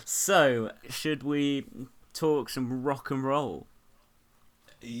So, should we talk some rock and roll?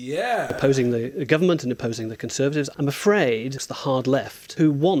 Yeah. Opposing the government and opposing the Conservatives. I'm afraid it's the hard left who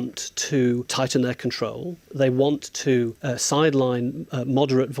want to tighten their control. They want to sideline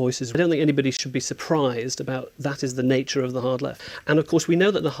moderate voices. I don't think anybody should be surprised about that is the nature of the hard left. And of course, we know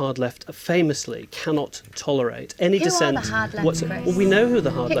that the hard left famously cannot tolerate any dissent. Who are the hard left, Chris? Well, we know who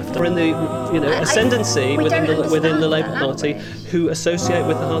the hard left are in the ascendancy within the Labour Party who associate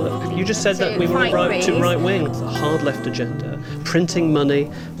with the hard left. You just said that we were right wing. The hard left agenda, printing money,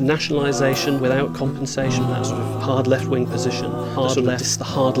 nationalisation without compensation, that sort of hard left-wing position. Hard left, the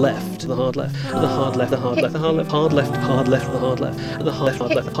hard left, the hard left, the hard left, the hard left, the hard left, hard left, hard left, the hard left, the hard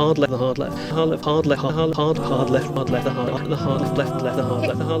left, hard left, the hard left, hard left, hard left, hard left, hard left, the hard left, the hard left, left, the hard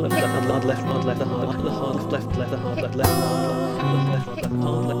left, the hard left, hard left, hard left, the hard left, the hard left, left, the hard left, left, hard left,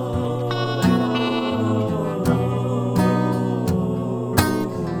 hard left.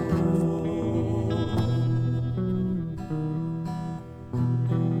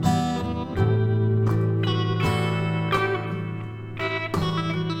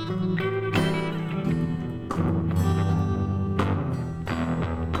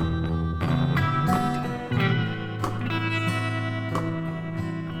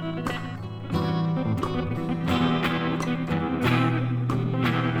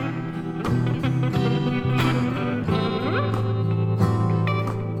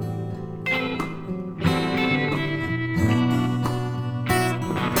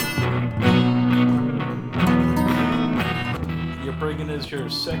 Your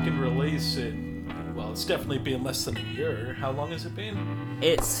second release in, well, it's definitely been less than a year. How long has it been?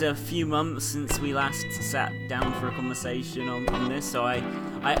 It's a few months since we last sat down for a conversation on this, so I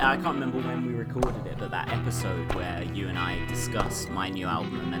can't remember when we recorded it, but that episode where you and I discussed my new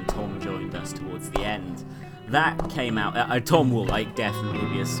album and then Tom joined us towards the end, that came out. Tom will definitely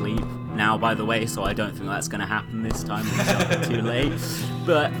be asleep now, by the way, so I don't think that's going to happen this time. It's too late.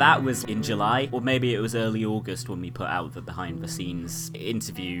 But that was in July, or maybe it was early August when we put out the behind the scenes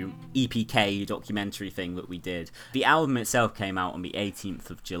interview EPK documentary thing that we did. The album itself came out on the 18th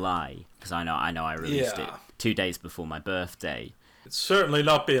of July, because I know I released it 2 days before my birthday. It's certainly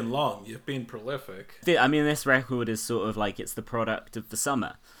not been long. You've been prolific. I mean, this record is sort of it's the product of the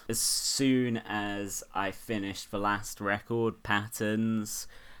summer. As soon as I finished the last record, Patterns,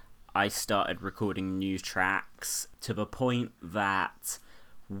 I started recording new tracks to the point that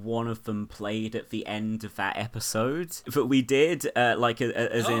one of them played at the end of that episode that we did, nice.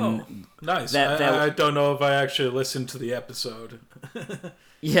 I don't know if I actually listened to the episode.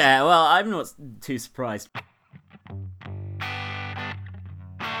 Yeah, well, I'm not too surprised.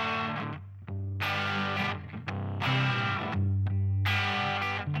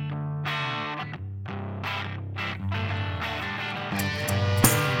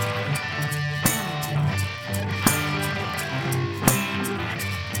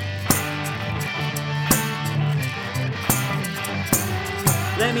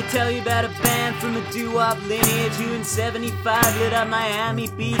 Let me tell you about a band from the doo-wop lineage who in 75 lit up Miami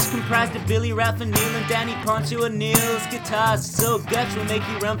Beach, comprised of Billy, Ralph and Neil and Danny Poncho and Neil's guitars so guts will make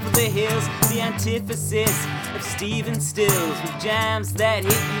you run for the hills. The antithesis of Stephen Stills with jams that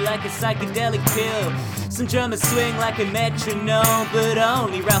hit you like a psychedelic pill. Some drummers swing like a metronome, but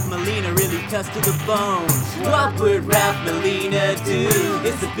only Ralph Molina really cuts to the bone. What would Ralph Molina do?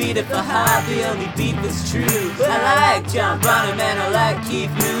 It's the beat of the heart, the only beat that's true. I like John Bonham and I like Keith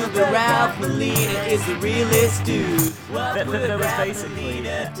Moon, but Ralph Molina is the realest dude. There was basically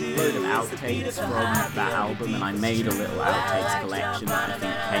a load of outtakes from that album, and I made a little outtakes collection that I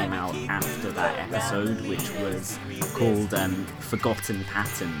think came out after that episode, which was called Forgotten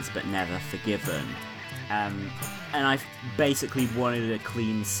Patterns But Never Forgiven. And I basically wanted a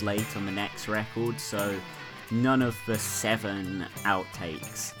clean slate on the next record, so none of the 7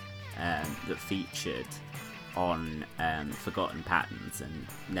 outtakes that featured on Forgotten Patterns and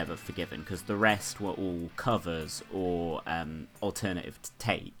Never Forgiven, because the rest were all covers or alternative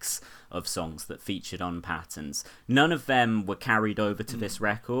takes of songs that featured on Patterns. None of them were carried over to this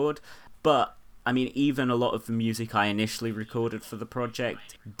record, but I mean, even a lot of the music I initially recorded for the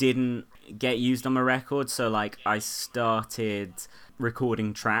project didn't get used on the record, so I started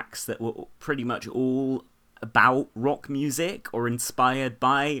recording tracks that were pretty much all about rock music or inspired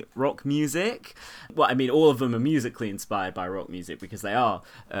by rock music. Well, I mean, all of them are musically inspired by rock music because they are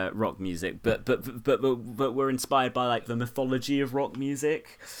rock music, but we're inspired by the mythology of rock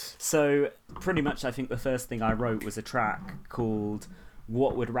music. So pretty much I think the first thing I wrote was a track called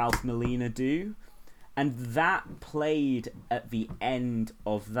What Would Ralph Molina Do? And that played at the end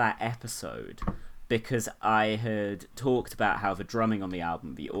of that episode because I had talked about how the drumming on the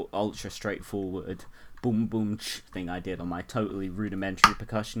album, the ultra straightforward boom boom thing I did on my totally rudimentary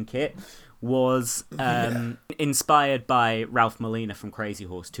percussion kit, was inspired by Ralph Molina from Crazy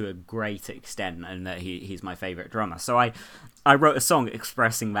Horse to a great extent, and that he's my favourite drummer. So I wrote a song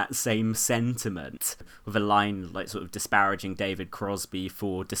expressing that same sentiment with a line like sort of disparaging David Crosby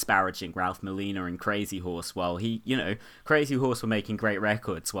for disparaging Ralph Molina and Crazy Horse, while Crazy Horse were making great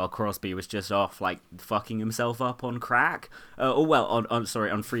records while Crosby was just off like fucking himself up on crack, on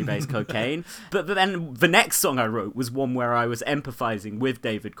freebase cocaine. But then the next song I wrote was one where I was empathizing with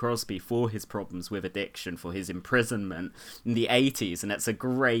David Crosby for his problems with addiction, for his imprisonment in the 80s, and it's a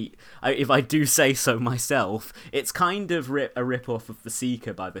great, if I do say so myself, it's kind of a rip-off of The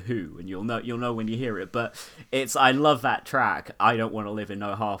Seeker by The Who, and you'll know when you hear it, but I love that track, I Don't Want to Live in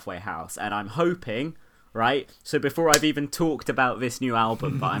No Halfway House, and I'm hoping, right, so before I've even talked about this new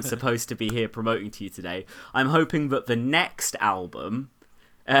album that I'm supposed to be here promoting to you today, I'm hoping that the next album,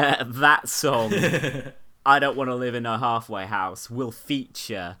 that song, I Don't Want to Live in No Halfway House, will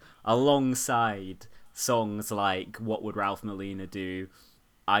feature alongside songs like What Would Ralph Molina Do,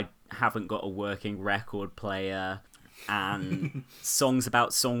 I Haven't Got a Working Record Player, and songs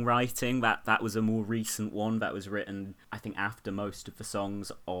about songwriting. That was a more recent one that was written, I think, after most of the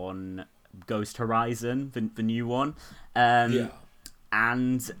songs on Ghost Horizon, the new one. And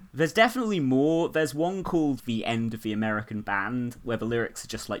there's definitely more. There's one called The End of the American Band, where the lyrics are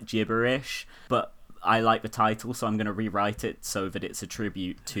just like gibberish, but I like the title, so I'm going to rewrite it so that it's a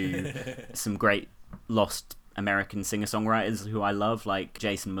tribute to some great lost American singer-songwriters who I love, like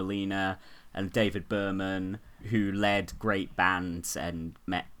Jason Molina and David Berman, who led great bands and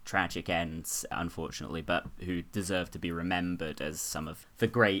met tragic ends, unfortunately, but who deserve to be remembered as some of the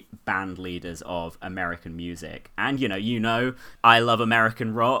great band leaders of American music. And you know, I love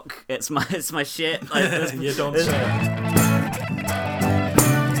American rock. It's my shit. Like, you don't say.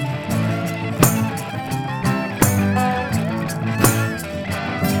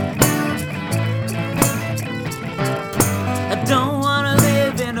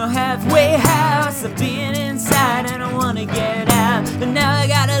 Halfway house, I've been inside and I wanna get out, but now I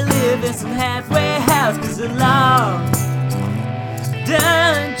gotta live in some halfway house, cause the law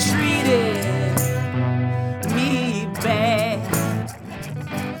done treated me bad.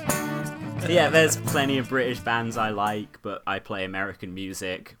 Yeah, there's plenty of British bands I like, but I play American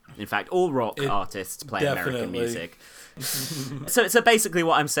music. In fact, all rock artists play American music. So basically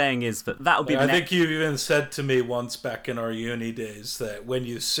what I'm saying is that'll be I think you even said to me once back in our uni days that when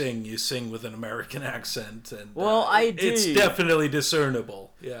you sing with an American accent, and I do. It's definitely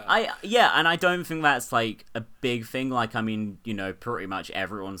discernible. And I don't think that's like a big thing. Like, I mean, pretty much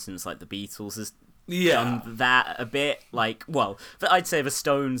everyone since like the Beatles has done that a bit. Like, well, I'd say the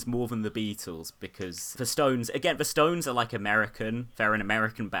Stones more than the Beatles, because the Stones are like American. They're an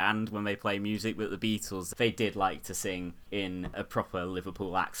American band when they play music, but the Beatles, they did like to sing in a proper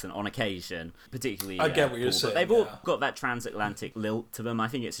Liverpool accent on occasion, particularly. I get what you're saying. But they've all got that transatlantic lilt to them. I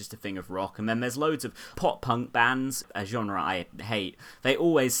think it's just a thing of rock. And then there's loads of pop punk bands, a genre I hate. They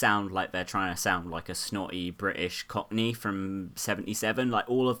always sound like they're trying to sound like a snotty British Cockney from 77, like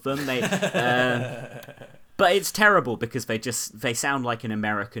all of them. But it's terrible because they sound like an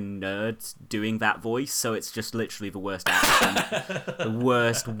American nerd doing that voice, so it's just literally the worst accent, the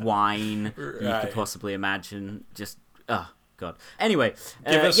worst whine you could possibly imagine. Just, oh god. Anyway,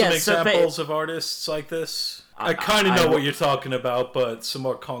 give us some examples of artists like this. I kind of know what you're talking about, but some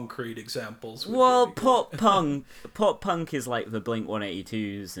more concrete examples. Well, pop punk is like the Blink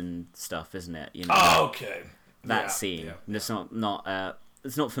 182s and stuff, isn't it? Oh, okay. That scene. Yeah. It's not.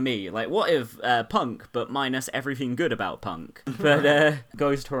 It's not for me. Like, what if punk, but minus everything good about punk? But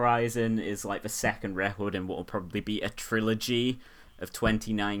Ghost Horizon is like the second record in what will probably be a trilogy of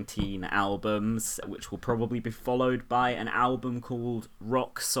 2019 albums, which will probably be followed by an album called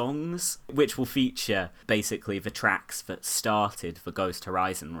Rock Songs, which will feature basically the tracks that started the Ghost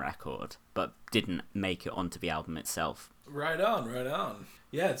Horizon record, but didn't make it onto the album itself. Right on.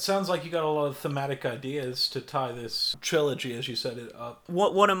 Yeah, it sounds like you got a lot of thematic ideas to tie this trilogy, as you set it up.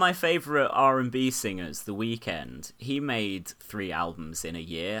 One of my favourite R&B singers, The Weeknd, he made 3 albums in a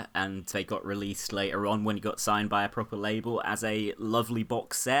year, and they got released later on when he got signed by a proper label as a lovely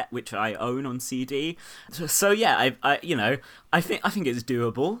box set, which I own on CD. So yeah, I think it's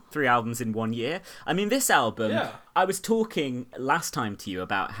doable. 3 albums in 1 year. I mean, this album, I was talking last time to you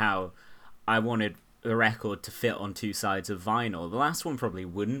about how I wanted the record to fit on two sides of vinyl. The last one probably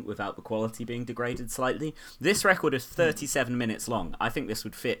wouldn't, without the quality being degraded slightly. This record is 37 minutes long. I think this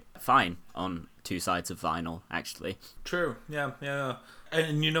would fit fine on two sides of vinyl, actually. True, yeah.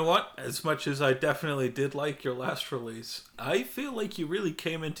 And you know what? As much as I definitely did like your last release, I feel like you really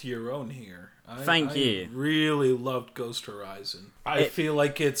came into your own here. Thank you. I really loved Ghost Horizon. I feel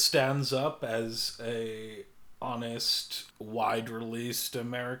like it stands up as a honest, wide-released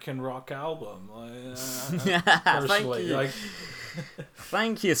American rock album. Personally,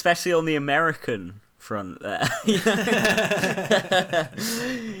 Thank you, especially on the American front there.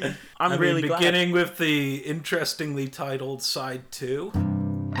 I'm really glad. Beginning with the interestingly titled Side 2.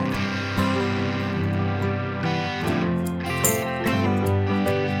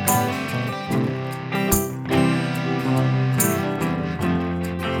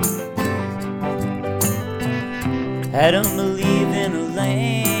 I don't believe in a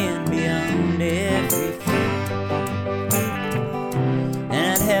land beyond everything, and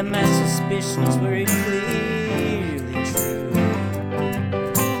I'd have my suspicions were it clearly true.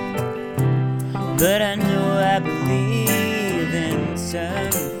 But I know I believe in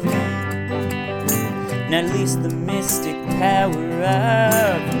something, and at least the mystic power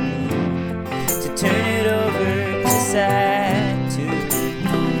of the moon to turn it over to side 2.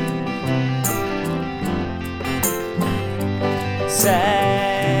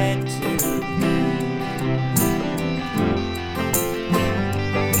 Side 2.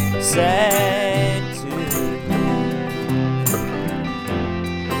 Side 2.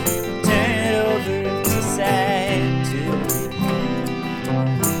 Turn it over to side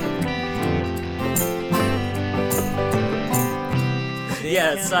 2.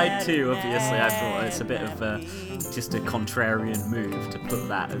 Yeah, side 2, obviously, I thought it's a bit of just a contrarian move to put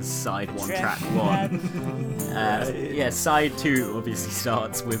that as side 1, track 1. Side 2 obviously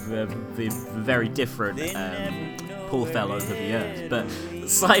starts with the very different Paul Fell Over the Earth, but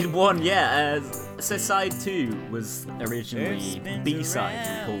side 1, so side 2 was originally B-side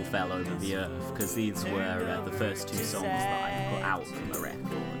to Paul Fell Over the Earth, because these were the first 2 songs that I put out from the record.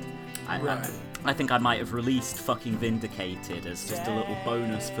 I think I might have released Fucking Vindicated as just a little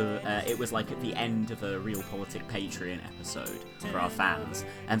bonus for, it was like at the end of a Real Politic Patreon episode for our fans,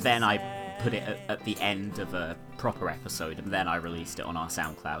 and then I put it at the end of a proper episode, and then I released it on our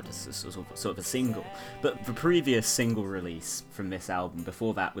SoundCloud as sort of a single. But the previous single release from this album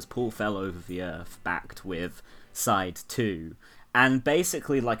before that was Paul Fell Over the Earth, backed with side 2. And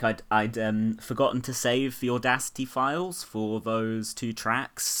basically, like, I'd forgotten to save the Audacity files for those 2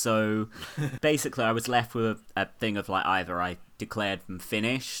 tracks, so basically I was left with a thing of, like, either I declared them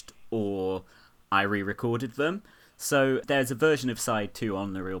finished or I re-recorded them. So there's a version of side 2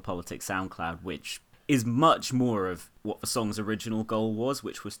 on the Real Politics SoundCloud, which is much more of what the song's original goal was,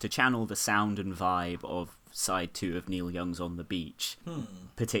 which was to channel the sound and vibe of side 2 of Neil Young's On the Beach,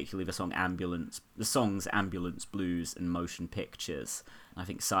 particularly the songs Ambulance Blues and Motion Pictures. I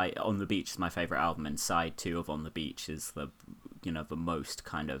think side On the Beach is my favourite album, and side 2 of On the Beach is the most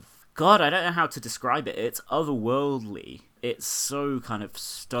kind of, God, I don't know how to describe it. It's otherworldly. It's so kind of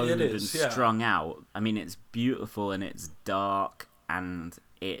stoned and strung out. I mean, it's beautiful and it's dark and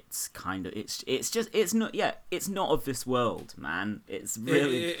it's kind of it's not of this world, man. It's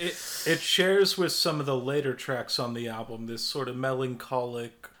really it shares with some of the later tracks on the album this sort of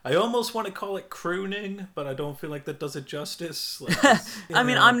melancholic, I almost want to call it crooning, but I don't feel like that does it justice. I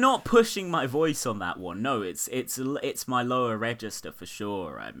mean, I'm not pushing my voice on that one. No, it's my lower register for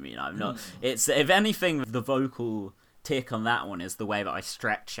sure. I mean, I'm not. It's, if anything, the vocal tick on that one is the way that I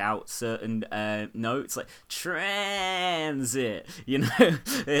stretch out certain notes, like transit,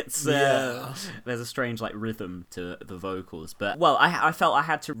 it's there's a strange like rhythm to the vocals. But well, I felt I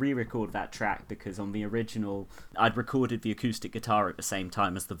had to re-record that track because on the original I'd recorded the acoustic guitar at the same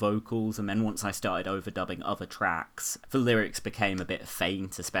time as the vocals, and then once I started overdubbing other tracks, the lyrics became a bit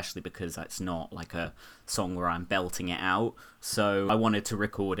faint, especially because it's not like a song where I'm belting it out. So I wanted to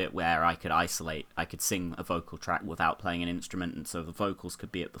record it where I could sing a vocal track without playing an instrument, and so the vocals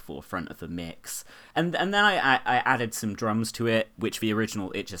could be at the forefront of the mix. And then I added some drums to it, which the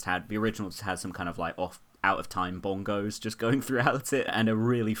original just had some kind of like out of time bongos just going throughout it, and a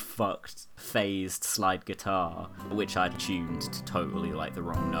really fucked phased slide guitar, which I'd tuned to totally like the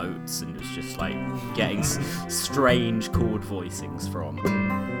wrong notes and was just like getting strange chord voicings from.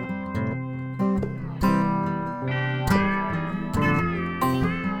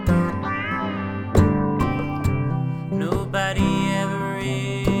 Nobody ever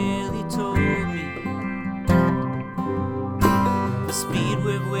really told me the speed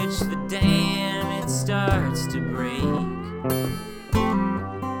with which the dam it starts to break.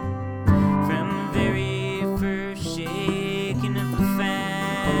 From the very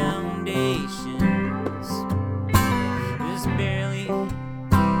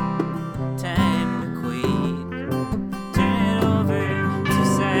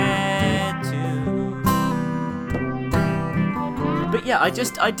I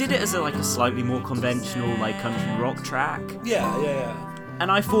did it as a slightly more conventional like country rock track. Yeah. And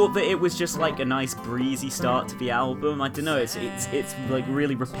I thought that it was just like a nice breezy start to the album. I don't know, it's like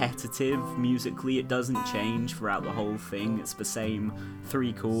really repetitive musically. It doesn't change throughout the whole thing. It's the same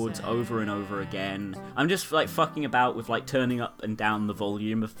 3 chords over and over again. I'm just like fucking about with like turning up and down the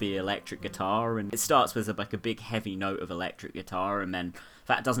volume of the electric guitar, and it starts with like a big heavy note of electric guitar, and then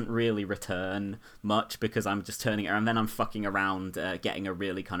that doesn't really return much because I'm just turning it around. Then I'm fucking around getting a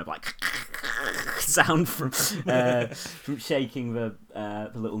really kind of like sound from shaking the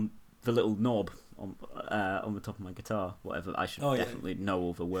little knob on the top of my guitar. Whatever, I should definitely know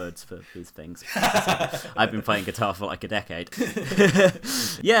all the words for these things. I've been playing guitar for like a decade.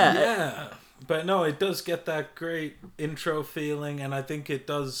 Yeah. But no, it does get that great intro feeling, and I think it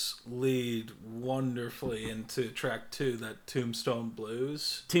does lead wonderfully into track 2, that Tombstone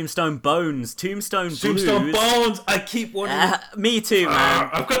Blues. Tombstone Bones. Tombstone Blues. Tombstone Bones! I keep wondering... me too, man.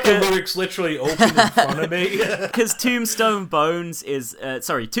 I've got the lyrics literally open in front of me. Because Tombstone Bones is...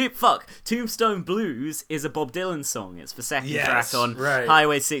 Tombstone Blues is a Bob Dylan song. It's the second track on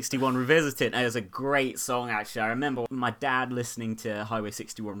Highway 61 Revisited. And it was a great song, actually. I remember my dad listening to Highway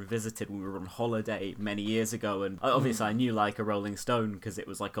 61 Revisited when we were on holiday many years ago, and obviously I knew like a Rolling Stone because it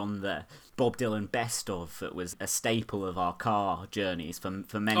was like on the Bob Dylan best of. That was a staple of our car journeys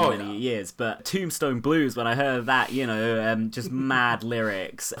for many years. But Tombstone Blues, when I heard that, just mad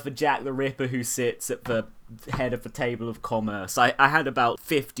lyrics for Jack the Ripper who sits at the head of the table of commerce. I had about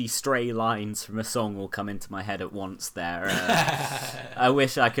 50 stray lines from a song all come into my head at once there. I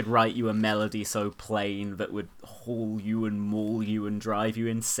wish I could write you a melody so plain that would haul you and maul you and drive you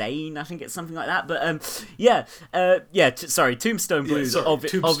insane. I think it's something like that. But Tombstone Blues.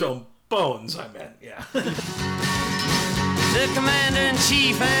 Tombstone Bones, I meant, yeah. The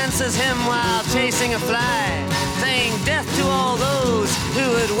commander-in-chief answers him while chasing a fly, saying death to all those who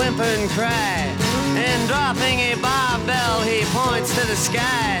would whimper and cry. And dropping a barbell, he points to the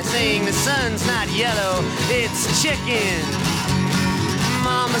sky, saying the sun's not yellow, it's chicken.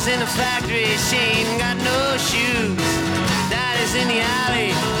 Mama's in the factory, she ain't got no shoes. Daddy's in the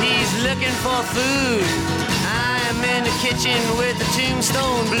alley, he's looking for food. I am in the kitchen with the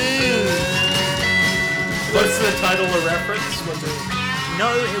Tombstone Blues. What's the title of reference? No,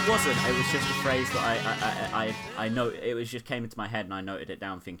 it wasn't. It was just a phrase that I know. It was just came into my head and I noted it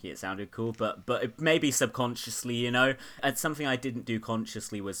down thinking it sounded cool. But it maybe subconsciously, And something I didn't do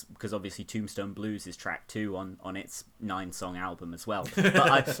consciously was because obviously Tombstone Blues is track 2 on its 9-song album as well.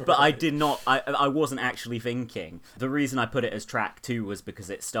 But I did not. I wasn't actually thinking. The reason I put it as track 2 was because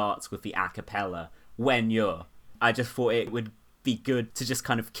it starts with the a cappella when you're. I just thought it would be good to just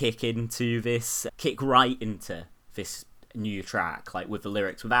kind of kick right into this new track, like with the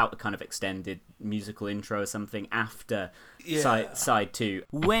lyrics without a kind of extended musical intro or something after side 2.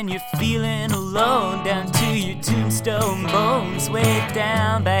 When you're feeling alone, down to your tombstone bones, weighed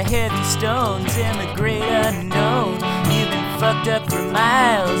down by heavy stones in the great unknown. You've been fucked up for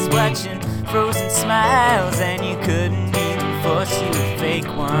miles, watching frozen smiles, and you couldn't even force you a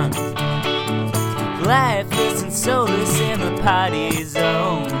fake one. Lifeless and soulless in the party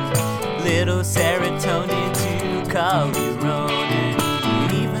zone, little serotonin to call your own,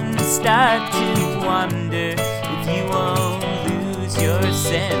 and you even start to wonder if you won't lose your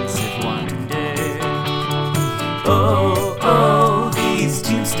sense of wonder. Oh, these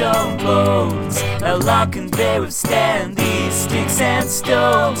tombstone bones, how long can they withstand these sticks and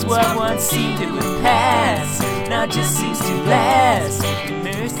stones? What once seemed it would pass, now just seems to last. The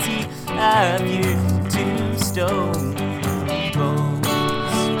mercy of your tombstone bones.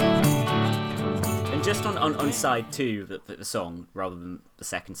 And just on side 2, the song, rather than the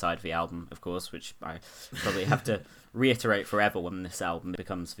second side of the album, of course, which I probably have to reiterate forever when this album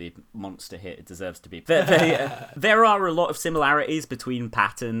becomes the monster hit it deserves to be. There are a lot of similarities between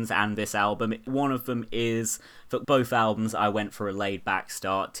Patterns and this album. One of them is that both albums I went for a laid-back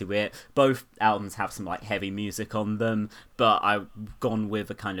start to it. Both albums have some like heavy music on them, but I've gone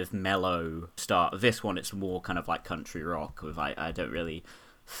with a kind of mellow start. This one, it's more kind of like country rock. With I don't really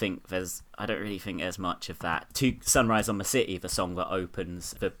think there's much of that. To Sunrise on the City, the song that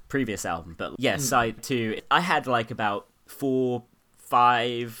opens the previous album. But yeah, side 2, I had like about 4,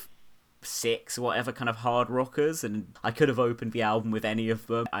 5, 6, whatever kind of hard rockers, and I could have opened the album with any of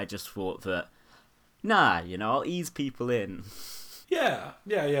them. I just thought that, I'll ease people in. Yeah.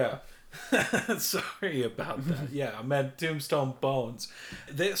 Sorry about that. Yeah, I meant Tombstone Bones.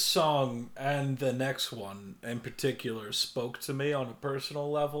 This song and the next one in particular spoke to me on a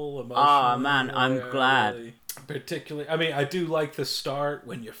personal level, emotionally. Oh man, I'm glad. Particularly, I mean, I do like the start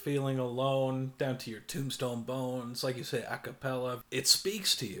when you're feeling alone, down to your tombstone bones, like you say, a cappella. It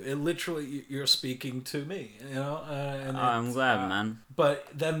speaks to you. It literally, you're speaking to me, you know? I'm glad, man. But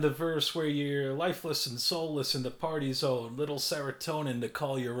then the verse where you're lifeless and soulless in the party zone, little serotonin to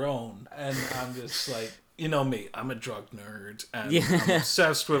call your own. And I'm just like, you know me, I'm a drug nerd, and I'm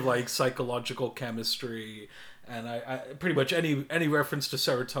obsessed with like psychological chemistry. And I pretty much any reference to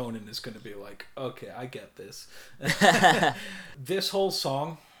serotonin is going to be like, okay, I get this. This whole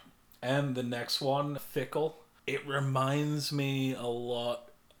song and the next one, Fickle, it reminds me a lot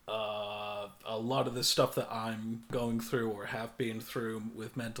of the stuff that I'm going through or have been through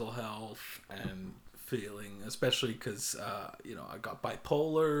with mental health and feeling, especially because I got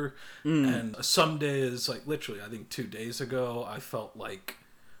bipolar, and some days, like literally I think 2 days ago, I felt like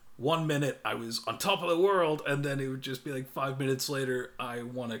 1 minute I was on top of the world, and then it would just be like 5 minutes later I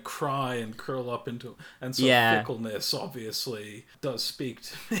want to cry and curl up into, and so fickleness obviously does speak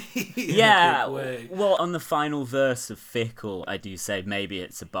to me in a big way. Well, on the final verse of Fickle, I do say maybe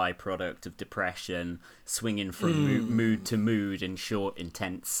it's a byproduct of depression, swinging from mood to mood in short,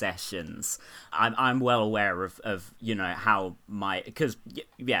 intense sessions. I'm well aware of how because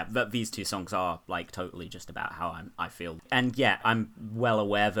these two songs are like totally just about how I feel, and I'm well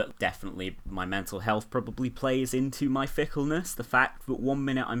aware that definitely my mental health probably plays into my fickleness. The fact that 1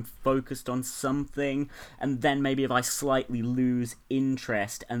 minute I'm focused on something, and then maybe if I slightly lose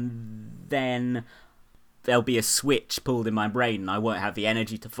interest, and then there'll be a switch pulled in my brain and I won't have the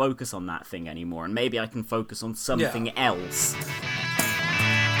energy to focus on that thing anymore, and maybe I can focus on something else.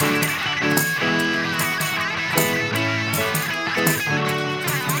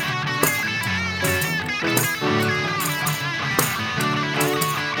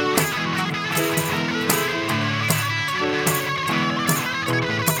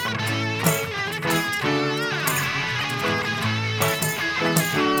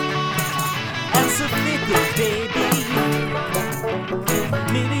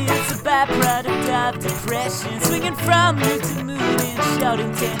 Byproduct of depression, swinging from mood to mood in short,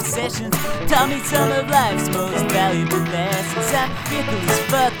 intense sessions. Taught me some of life's most valuable lessons. I'm fickle as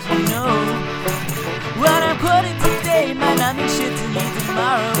fuck, you know. What I'm quoting today might not mean shit to me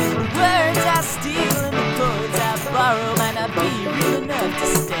tomorrow. The words I steal and the chords I borrow might not be real enough to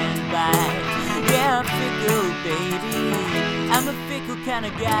stand by. Yeah, I'm fickle, baby. I'm a fickle kind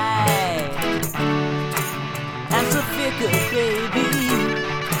of guy. I'm so fickle, baby.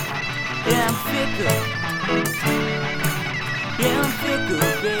 Yeah, I'm fickle. Yeah, I'm fickle,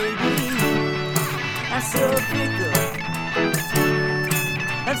 baby. I'm so fickle.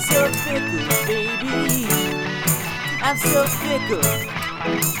 I'm so fickle, baby. I'm so fickle.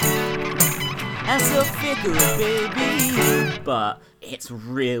 I'm so fickle, baby. But it's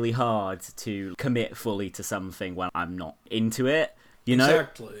really hard to commit fully to something when I'm not into it. You know,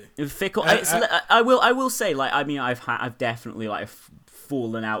 exactly. Fickle. I will say, like, I mean, I've definitely like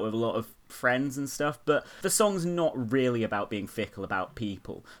fallen out with a lot of friends and stuff, but the song's not really about being fickle, about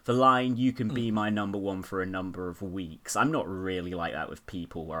people. The line, you can be my number one for a number of weeks, I'm not really like that with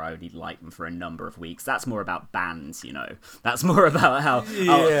people, where I only like them for a number of weeks. That's more about bands, you know. That's more about how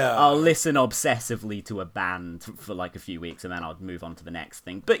I'll listen obsessively to a band for like a few weeks and then I'll move on to the next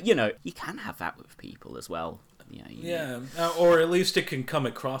thing. But, you know, you can have that with people as well. Or at least it can come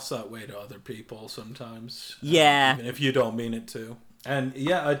across that way to other people sometimes. Yeah. Even if you don't mean it to. And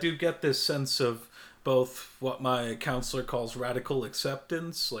I do get this sense of both what my counselor calls radical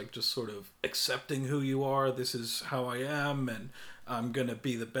acceptance, like just sort of accepting who you are, this is how I am, and I'm going to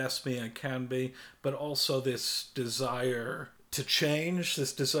be the best me I can be, but also this desire to change,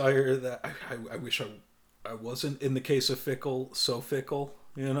 this desire that I wish I wasn't, in the case of Fickle, so fickle.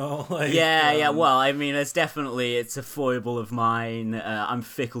 You know, like well, I mean, it's a foible of mine. I'm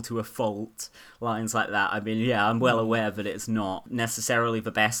fickle to a fault. Lines like that. I mean, I'm well aware that it's not necessarily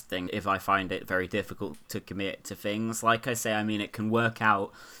the best thing if I find it very difficult to commit to things. Like I say, I mean, it can work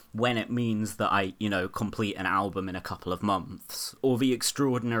out when it means that I, complete an album in a couple of months, or the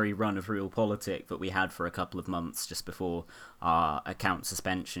extraordinary run of Realpolitik that we had for a couple of months just before our account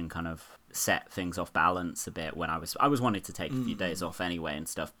suspension kind of set things off balance a bit, when I was wanting to take a few days off anyway and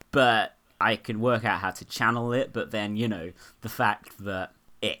stuff, but I can work out how to channel it. But then, the fact that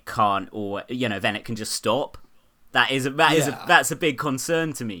it can't, or then it can just stop, that's a big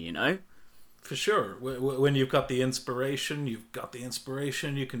concern to me, For sure. When you've got the inspiration, you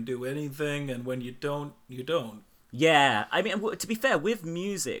can do anything, and when you don't, you don't. Yeah, I mean, to be fair, with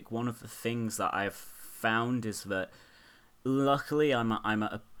music, one of the things that I've found is that luckily I'm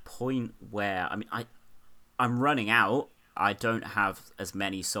at a point where, I mean, I'm running out. I don't have as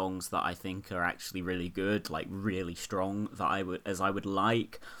many songs that I think are actually really good, like really strong, that I would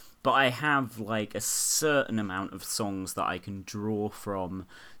like. But I have like a certain amount of songs that I can draw from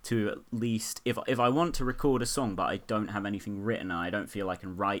to at least, if I want to record a song but I don't have anything written and I don't feel I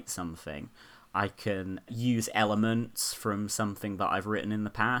can write something, I can use elements from something that I've written in the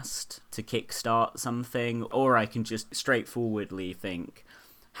past to kickstart something, or I can just straightforwardly think,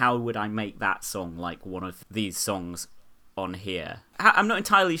 how would I make that song like one of these songs on here? I'm not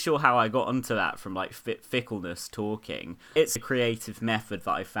entirely sure how I got onto that from like Fickleness talking. It's a creative method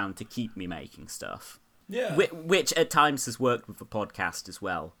that I found to keep me making stuff. Yeah. Which at times has worked with the podcast as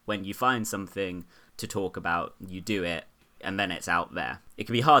well. When you find something to talk about, you do it, and then it's out there. It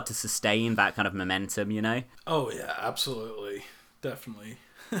can be hard to sustain that kind of momentum, you know? Oh, yeah, absolutely. Definitely.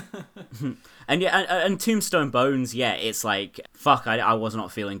 And yeah, and Tombstone Bones, yeah, it's like, fuck, I was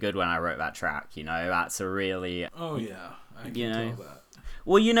not feeling good when I wrote that track, you know? That's a really... Oh, yeah, I can tell that.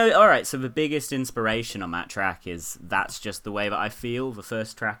 Well, you know, alright, so the biggest inspiration on that track is That's Just the Way That I Feel, the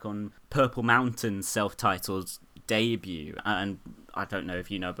first track on Purple Mountain's self-titled debut. And I don't know if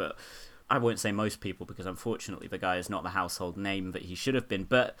you know, but I won't say most people, because unfortunately the guy is not the household name that he should have been.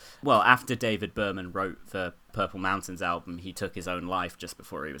 But, well, after David Berman wrote the Purple Mountains album, he took his own life just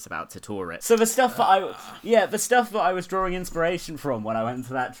before he was about to tour it. So the stuff that I was drawing inspiration from when I went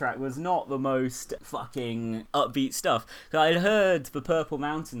to that track was not the most fucking upbeat stuff. I'd heard the Purple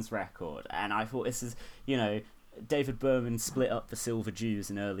Mountains record, and I thought, this is, you know, David Berman split up the Silver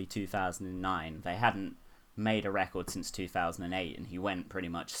Jews in early 2009. They hadn't made a record since 2008, and he went pretty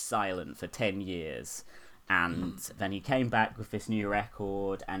much silent for 10 years, and then he came back with this new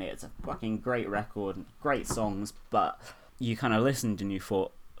record, and it's a fucking great record, great songs, but you kind of listened and you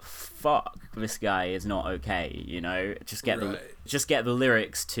thought, fuck, this guy is not okay, you know? Just get the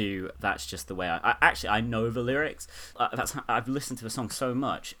lyrics to That's Just the Way I know the lyrics. I've listened to the song so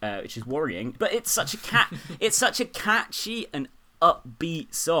much, which is worrying, but it's such a catchy and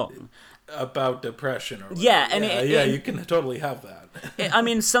upbeat song about depression or whatever. Yeah, and you can totally have that. I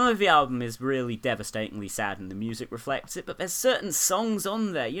mean, some of the album is really devastatingly sad and the music reflects it, but there's certain songs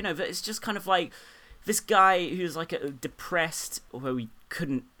on there, you know, that it's just kind of like this guy who's like a depressed, although we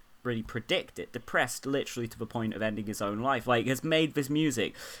couldn't really predict it, depressed literally to the point of ending his own life, like, has made this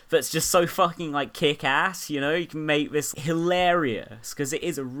music that's just so fucking like kick-ass, you know? You can make this hilarious, because it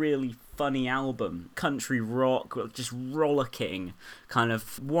is a really funny album, country rock, just rollicking kind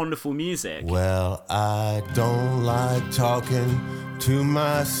of wonderful music. Well, I don't like talking to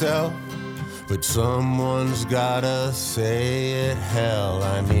myself, but someone's gotta say it. Hell,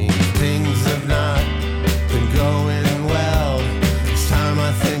 I mean, things have not been going well. It's time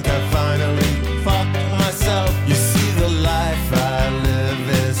I think I finally fucked myself. You see, the life I live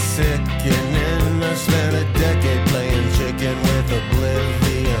is sickening. I spent a decade playing chicken with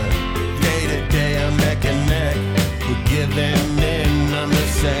oblivion. Day to day I'm neck and neck with giving in. I'm the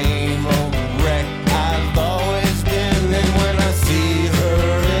same old wreck I've always been. And when I see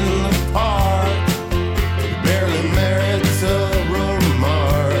her in the park, it barely merits a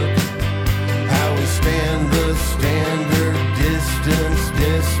remark. How we stand the standard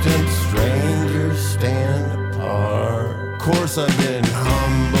distance, strangers stand apart. Of course I've been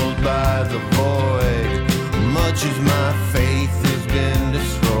humbled by the void, much as my faith has been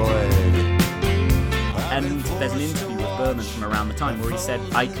destroyed. And there's an interview with Berman from around the time where he said,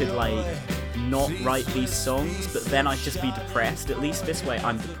 I could like not write these songs, but then I'd just be depressed. At least this way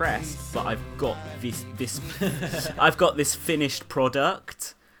I'm depressed, but I've got this I've got this finished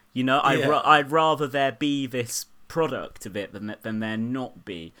product, you know. I'd rather there be this product of it than there not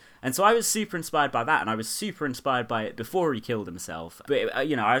be. And so I was super inspired by that, and I was super inspired by it before he killed himself. But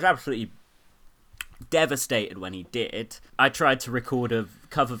you know, I was absolutely devastated when he did. I tried to record a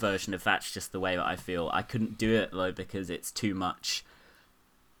cover version of That's Just the Way That I Feel. I couldn't do it though, because it's too much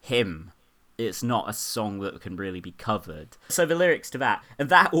him. It's not a song that can really be covered. So the lyrics to that, and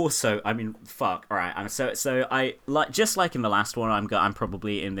that also, I mean, fuck. All right, so I like, just like in the last one, I'm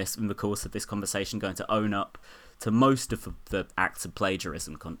probably in the course of this conversation going to own up to most of the acts of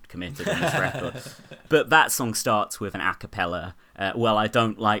plagiarism committed on this record. But that song starts with an a cappella. Well, I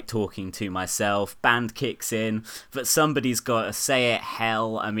don't like talking to myself. Band kicks in, but somebody's got to say it.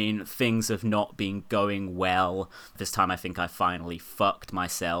 Hell, I mean, things have not been going well. This time I think I finally fucked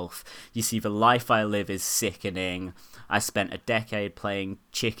myself. You see, the life I live is sickening. I spent a decade playing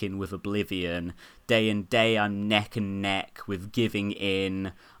chicken with oblivion. Day and day I'm neck and neck with giving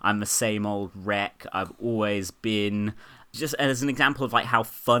in. I'm the same old wreck I've always been. Just as an example of like how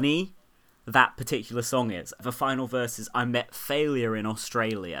funny that particular song is. The final verse is, I met failure in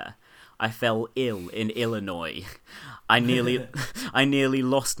Australia. I fell ill in Illinois. I nearly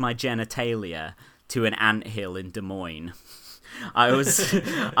lost my genitalia to an anthill in Des Moines. I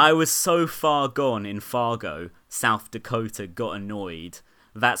was so far gone in Fargo, South Dakota, got annoyed.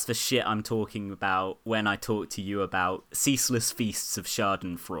 That's the shit I'm talking about when I talk to you about Ceaseless Feasts of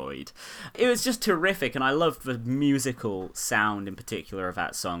Schadenfreude. It was just terrific, and I loved the musical sound in particular of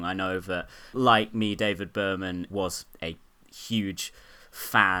that song. I know that, like me, David Berman was a huge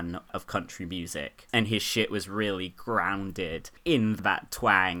fan of country music, and his shit was really grounded in that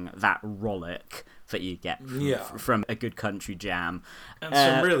twang, that rollick that you get from a good country jam. And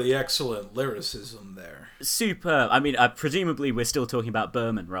some really excellent lyricism there. Superb. I mean, presumably we're still talking about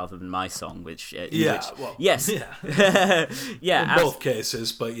Berman rather than my song, which... yes. Yeah. In both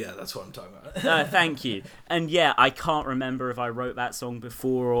cases, but yeah, that's what I'm talking about. Thank you. And yeah, I can't remember if I wrote that song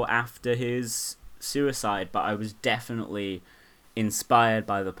before or after his suicide, but I was definitely inspired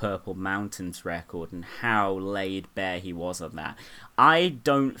by the Purple Mountains record and how laid bare he was on that. I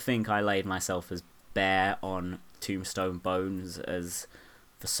don't think I laid myself as bare on Tombstone Bones as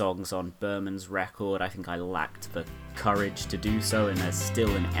the songs on Berman's record. I think I lacked the courage to do so, and there's still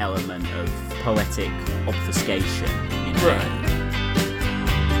an element of poetic obfuscation, you know? Right.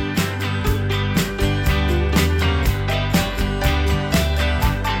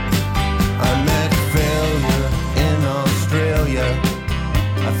 I met failure in Australia.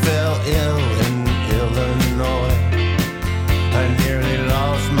 I fell ill in Illinois. I nearly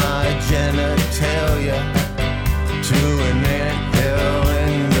lost my genitalia to an anthill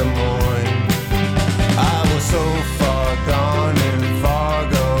in Des Moines. I was so far gone in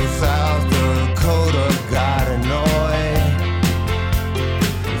Fargo, South Dakota, got annoyed.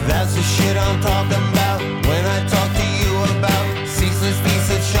 That's the shit I'm talking about when I talk to you about Ceaseless Feasts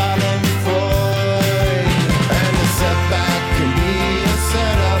of Schadenfreude. And a setback can be a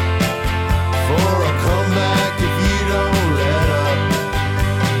setup for a comeback if you don't let up.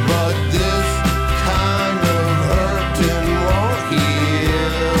 But this kind of hurting won't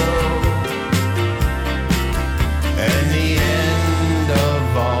heal. And the end of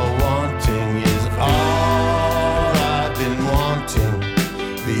all wanting is all I've been wanting.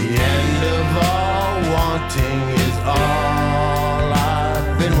 The end of all wanting is all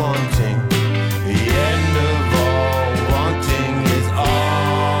I've been wanting. The end of all wanting is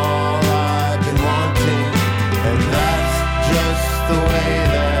all I've been wanting. And that's just the way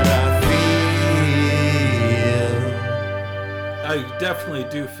that I feel. I definitely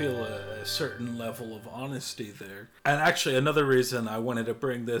do feel a certain level of honesty there. And actually, another reason I wanted to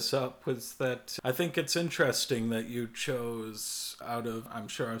bring this up was that I think it's interesting that you chose out of, I'm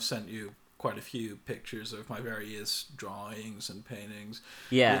sure I've sent you quite a few pictures of my various drawings and paintings.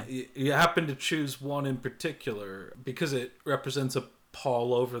 Yeah. You happen to choose one in particular because it represents a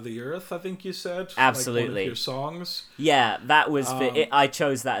Paul Over the Earth, I think you said. Absolutely. Like one of your songs. Yeah, that was I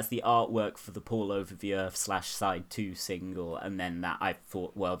chose that as the artwork for the Paul Over the Earth / Side 2 single, and then that I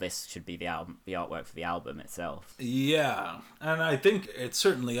thought, well, this should be the artwork for the album itself. Yeah, and I think it's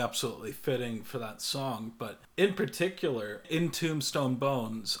certainly absolutely fitting for that song, but in particular, in Tombstone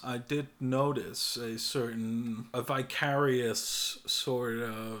Bones, I did notice a vicarious sort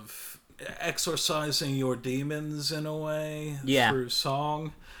of exorcising your demons in a way through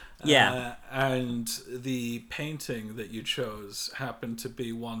song. And the painting that you chose happened to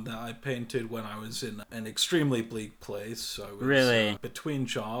be one that I painted when I was in an extremely bleak place. I was really between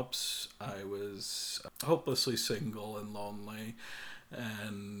jobs. I was hopelessly single and lonely,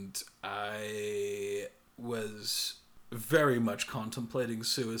 and I was very much contemplating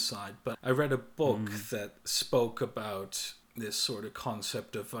suicide. But I read a book that spoke about this sort of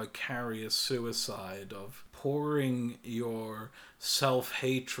concept of vicarious suicide, of pouring your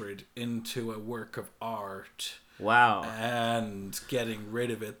self-hatred into a work of art. Wow. And getting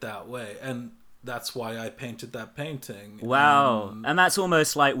rid of it that way. And that's why I painted that painting. Wow. And that's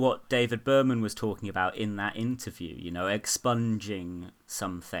almost like what David Berman was talking about in that interview, you know, expunging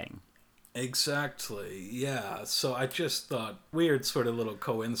something. Exactly, yeah. So I just thought, weird sort of little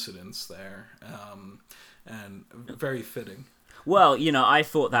coincidence there. And very fitting. Well, you know, I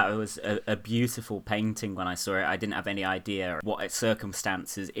thought that was a beautiful painting when I saw it. I didn't have any idea what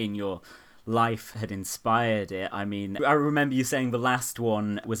circumstances in your life had inspired it. I mean, I remember you saying the last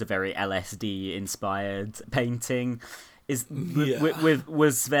one was a very LSD-inspired painting.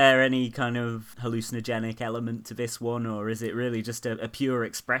 Was there any kind of hallucinogenic element to this one, or is it really just a pure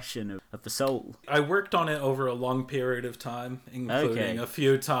expression of the soul? I worked on it over a long period of time, including a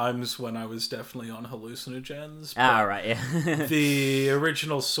few times when I was definitely on hallucinogens. Right, yeah. The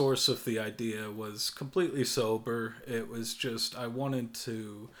original source of the idea was completely sober. It was just, I wanted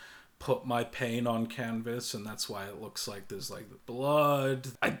to put my pain on canvas, and that's why it looks like there's like blood.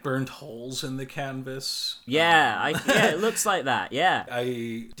 I burned holes in the canvas. Yeah, it looks like that. Yeah.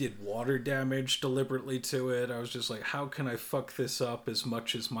 I did water damage deliberately to it. I was just like, how can I fuck this up as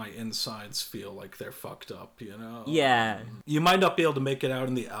much as my insides feel like they're fucked up, you know? Yeah. You might not be able to make it out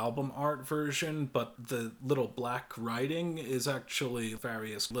in the album art version, but the little black writing is actually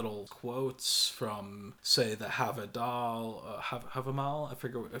various little quotes from, say, the Havamal. I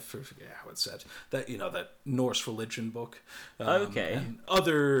forget how it's said. That, you know, that Norse religion book. Okay. And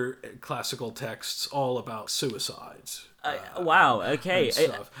other classical texts all about suicide. Wow. Okay.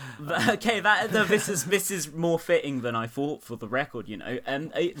 Stuff. This is more fitting than I thought for the record. You know.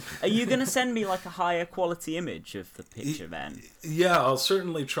 Are you gonna send me like a higher quality image of the picture then? Yeah, I'll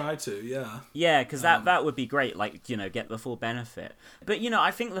certainly try to. Yeah. Yeah, because that would be great. Like, you know, get the full benefit. But you know,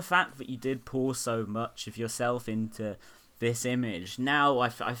 I think the fact that you did pour so much of yourself into this image, now I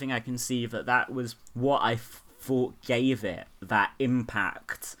think I can see that was what I thought gave it that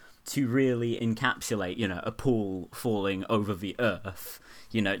impact to really encapsulate, you know, a pool falling over the earth,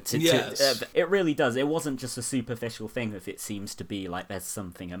 you know, it really does. It wasn't just a superficial thing if it seems to be like there's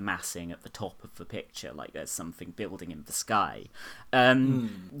something amassing at the top of the picture, like there's something building in the sky.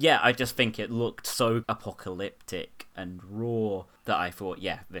 Yeah, I just think it looked so apocalyptic and raw that I thought,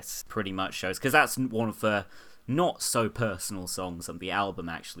 yeah, this pretty much shows, because that's one of the not so personal songs on the album.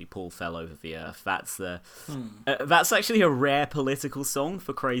 Actually, Paul Fell Over the Earth. That's actually a rare political song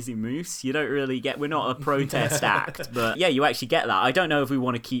for Crazy Moose. You don't really get. We're not a protest act, but yeah, you actually get that. I don't know if we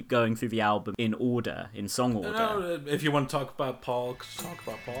want to keep going through the album in order, in song order. No, if you want to talk about Paul, talk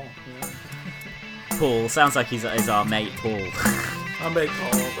about Paul. Yeah. Paul sounds like he's our mate Paul. Our mate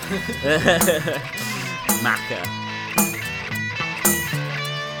Paul. Macca.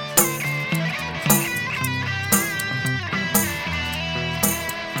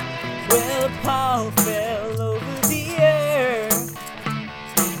 Well, Paul fell over the earth.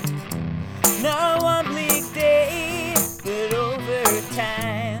 Now one bleak day, but over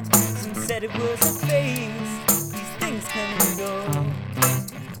time, some said it was a phase. These things come and go,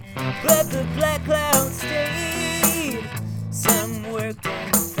 but the black cloud stayed. Some worked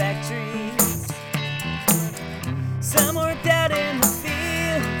in factories, some worked out in the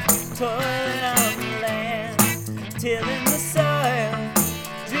field, toiling on the land, tilling the soil,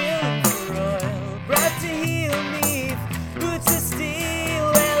 drilling for oil, brought to heal me, roots of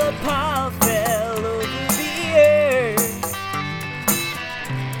steel. Well, a Paul fell over the earth,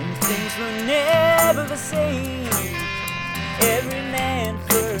 and things were never the same. Every man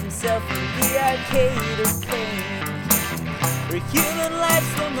for himself in the arcade of pain, where human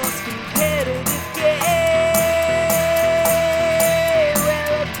life's the most competitive game.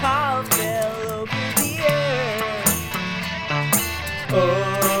 Well, a Paul fell over the earth. Oh,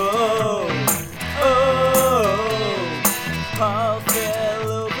 Paul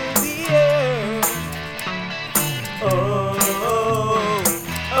fell over the earth. Oh.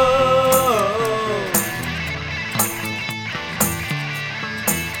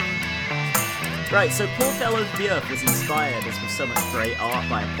 Right, so Paul Fell Over the Earth was inspired, as with so much great art,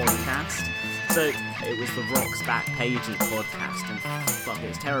 by a podcast. So it was the Rock's Back Pages podcast, and fuck, it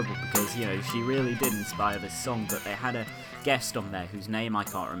was terrible because, you know, she really did inspire this song, but they had a guest on there whose name I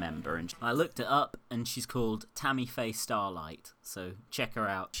can't remember, and I looked it up, and she's called Tammy Faye Starlight, so check her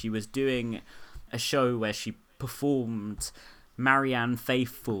out. She was doing a show where she performed Marianne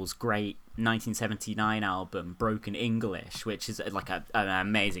Faithfull's great 1979 album Broken English, which is like an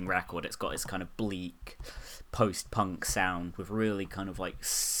amazing record. It's got this kind of bleak post-punk sound with really kind of like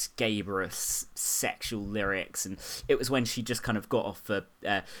scabrous sexual lyrics, and it was when she just kind of got off the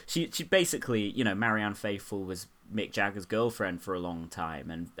she basically, you know, Marianne Faithfull was Mick Jagger's girlfriend for a long time,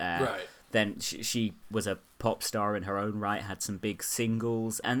 and right. Then she was a pop star in her own right, had some big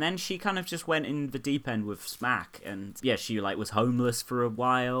singles, and then she kind of just went in the deep end with Smack, and yeah, she like was homeless for a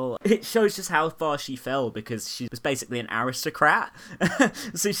while. It shows just how far she fell, because she was basically an aristocrat.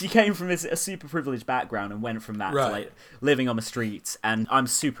 So she came from a super privileged background and went from that to like living on the streets, and I'm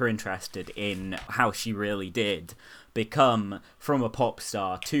super interested in how she really did become from a pop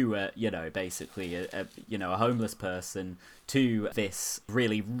star to basically a homeless person to this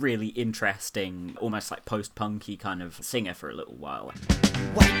really, really interesting, almost like post-punky kind of singer for a little while.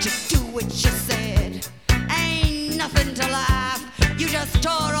 Why'd you do what you said? Ain't nothing to laugh. You just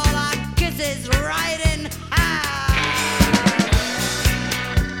tore all our kisses right in half.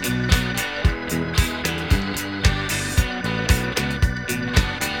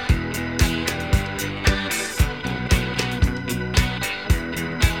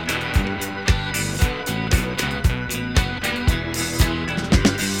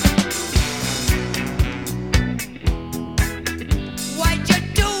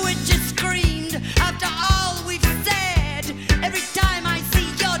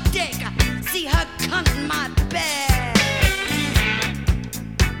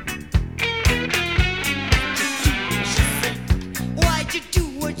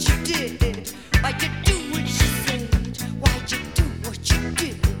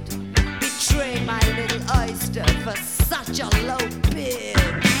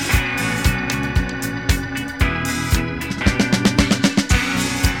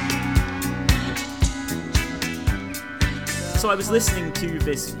 So I was listening to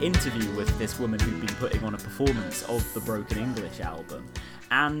this interview with this woman who'd been putting on a performance of the Broken English album,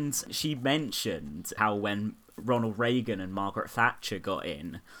 and she mentioned how when Ronald Reagan and Margaret Thatcher got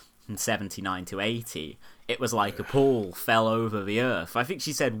in from 79 to 80, it was like a pall fell over the earth. I think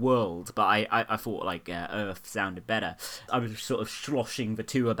she said world, but I thought like earth sounded better. I was sort of sloshing the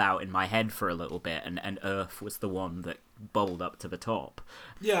two about in my head for a little bit, and earth was the one that bowled up to the top.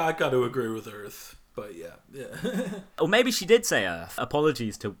 Yeah, I got to agree with earth. But yeah. Or maybe she did say Earth.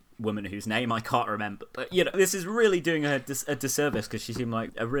 Apologies to woman whose name I can't remember. But, you know, this is really doing her a disservice because she seemed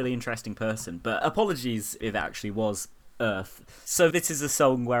like a really interesting person. But apologies if it actually was Earth. So this is a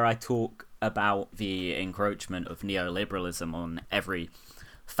song where I talk about the encroachment of neoliberalism on every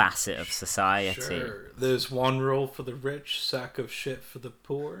facet of society. Sure. There's one roll for the rich, sack of shit for the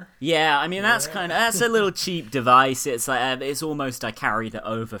poor. Yeah, I mean that's a little cheap device. It's like it's almost I carried it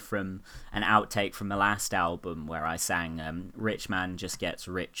over from an outtake from the last album where I sang "Rich man just gets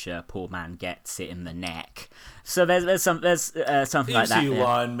richer, poor man gets it in the neck." So there's something like that. Easy there.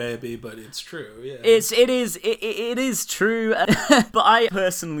 line maybe, but it's true. Yeah. It is true, but I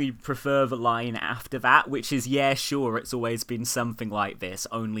personally prefer the line after that, which is yeah, sure, it's always been something like this.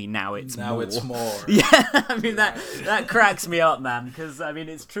 Only now it's more. It's more. Yeah, I mean that cracks me up, man. Because I mean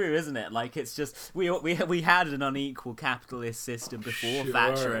it's true, isn't it? Like it's just we had an unequal capitalist system before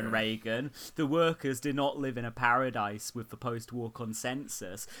Thatcher and Reagan. The workers did not live in a paradise with the post-war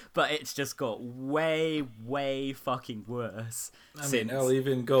consensus, but it's just got way fucking worse. I mean, I'll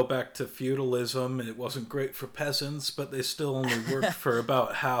even go back to feudalism. It wasn't great for peasants, but they still only worked for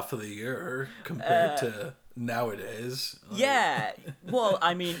about half of the year compared to nowadays. Yeah, well,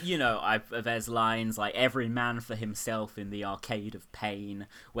 I mean, you know, there's lines like every man for himself in the arcade of pain,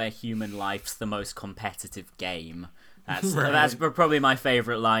 where human life's the most competitive game. That's probably my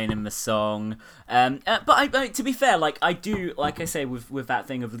favourite line in the song. But I, to be fair, like I do, like I say, with that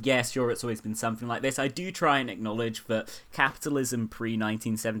thing of yes, sure, it's always been something like this. I do try and acknowledge that capitalism pre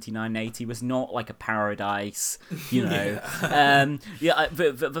 1979-80 was not like a paradise, you know.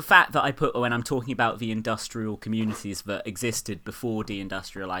 The fact that I put when I'm talking about the industrial communities that existed before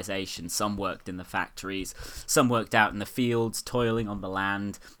deindustrialization, some worked in the factories, some worked out in the fields, toiling on the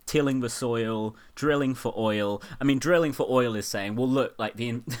land, tilling the soil, drilling for oil. I mean, drilling for oil is saying, well, look, like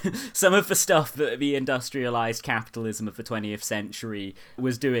some of the stuff that the industrialized capitalism of the 20th century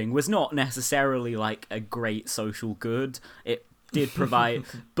was doing was not necessarily like a great social good. It did provide,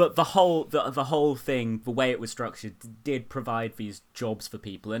 but the whole thing, the way it was structured, did provide these jobs for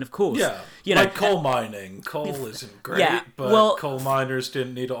people. And of course, you know, like coal mining. Coal isn't great, but coal miners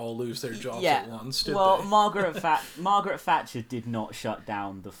didn't need to all lose their jobs at once, did they? Margaret Thatcher did not shut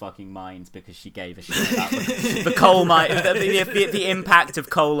down the fucking mines because she gave a shit about the coal mine, the impact of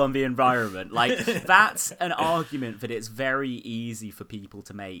coal on the environment. Like that's an argument that it's very easy for people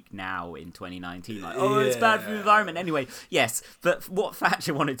to make now in 2019. Like, it's bad for the environment. Anyway, yes. But what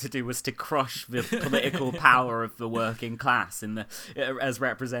Thatcher wanted to do was to crush the political power of the working class as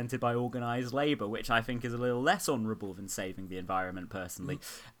represented by organised labour, which I think is a little less honourable than saving the environment, personally.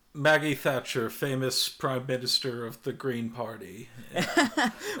 Maggie Thatcher, famous Prime Minister of the Green Party.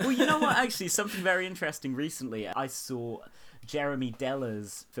 Yeah. Well, you know what? Actually, something very interesting recently. I saw Jeremy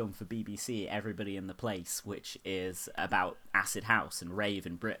Deller's film for BBC, Everybody in the Place, which is about acid house and rave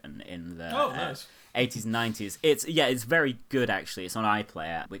in Britain in the 80s and 90s. It's very good, actually. It's on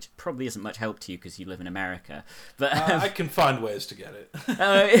iPlayer, which probably isn't much help to you because you live in America. But I can find ways to get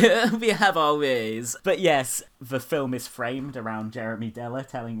it. We have our ways. But yes, the film is framed around Jeremy Deller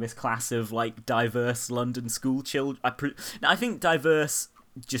telling this class of like diverse London school children. I think diverse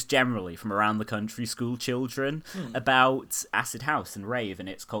just generally from around the country school children about acid house and rave and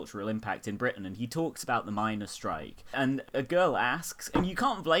its cultural impact in Britain, and he talks about the miners' strike, and a girl asks, and you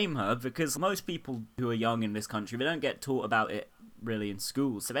can't blame her because most people who are young in this country, they don't get taught about it really in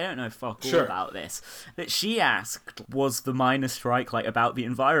school, so they don't know fuck all about this, but she asked, was the miners' strike like about the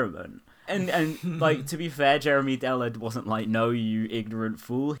environment? And like, to be fair, Jeremy Deller wasn't like, no, you ignorant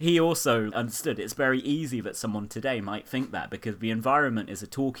fool. He also understood it's very easy that someone today might think that because the environment is a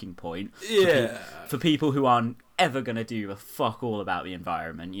talking point for people who aren't ever going to do a fuck all about the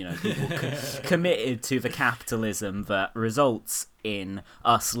environment. You know, people committed to the capitalism that results in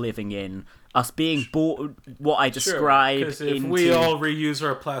us living in us being bought, what I described. Because if we all reuse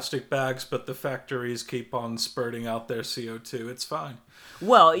our plastic bags, but the factories keep on spurting out their CO2, it's fine.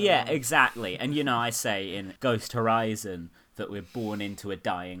 Well, yeah, exactly. And, you know, I say in Ghost Horizon that we're born into a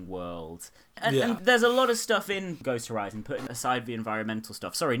dying world. And there's a lot of stuff in Ghost Horizon, putting aside the environmental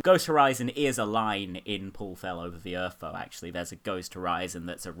stuff. Sorry, Ghost Horizon is a line in Paul Fell Over the Earth, though, actually. There's a Ghost Horizon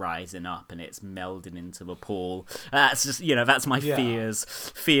that's a rising up, and it's melding into the pool. That's just, that's my fears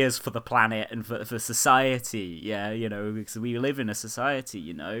for the planet and for society. Yeah, because we live in a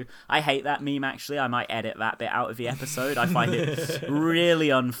society, I hate that meme, actually. I might edit that bit out of the episode. I find it really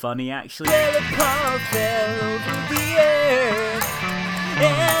unfunny, actually. Paul fell over the earth,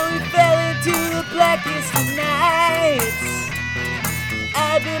 and we fell into the blackest of nights.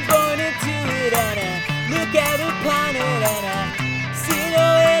 I've been born into it, and I look out upon it, and I see no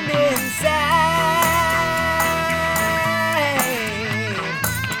end in sight.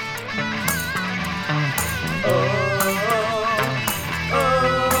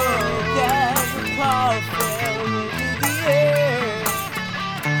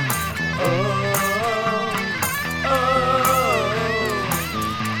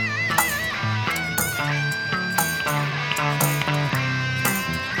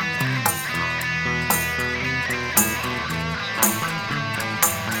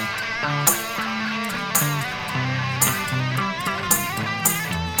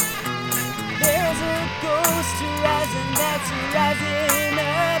 Rising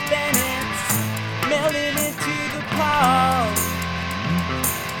up and it's melting into the pole.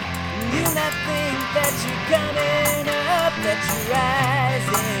 You not think that you're coming up, that you're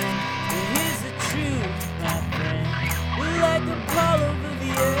rising. Here's the truth, my friend. Like a Paul over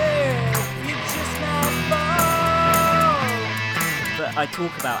the earth, you're just not born. But I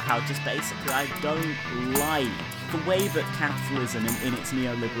talk about how just basically I don't like the way that capitalism in its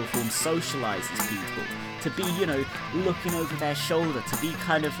neoliberal form socializes people. To be, looking over their shoulder, to be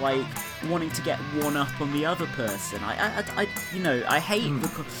kind of like wanting to get one up on the other person. I hate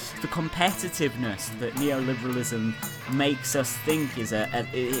the competitiveness that neoliberalism makes us think is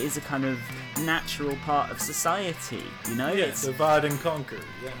a kind of natural part of society. It's divide and conquer.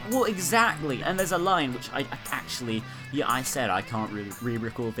 Yeah. Well, exactly. And there's a line which I actually, I said I can't really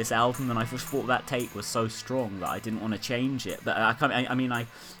re-record this album, and I just thought that take was so strong that I didn't want to change it. But I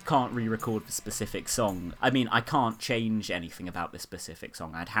can't re-record the specific song. I can't change anything about this specific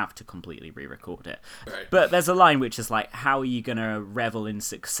song. I'd have to completely re-record it. Right. But there's a line which is like, how are you going to revel in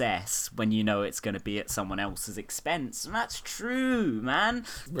success when you know it's going to be at someone else's expense? And that's true, man.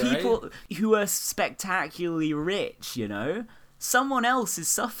 Right. People who are spectacularly rich, someone else is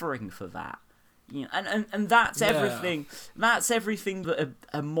suffering for that. And that's everything. That's everything that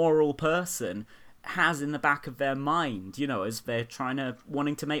a moral person has in the back of their mind, as they're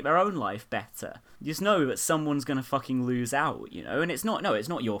wanting to make their own life better. You just know that someone's gonna fucking lose out, and it's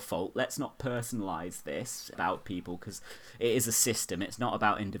not your fault. Let's not personalize this about people, because it is a system. It's not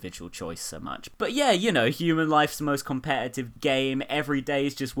about individual choice so much. But yeah, human life's the most competitive game. Every day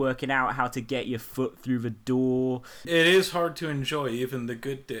is just working out how to get your foot through the door. It is hard to enjoy even the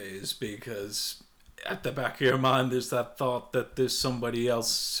good days, because at the back of your mind there's that thought that there's somebody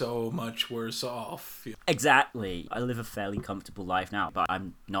else so much worse off. Exactly. I live a fairly comfortable life now, but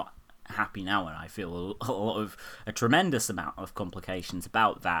I'm not happy now, and I feel a tremendous amount of complications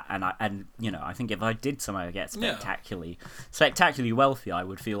about that. And I think if I did somehow get spectacularly wealthy, I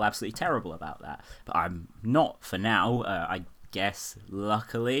would feel absolutely terrible about that. But I'm not for now, I guess,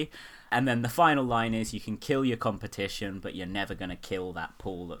 luckily. And then the final line is, you can kill your competition, but you're never going to kill that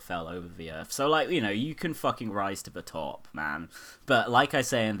Paul that fell over the earth. So, you can fucking rise to the top, man. But like I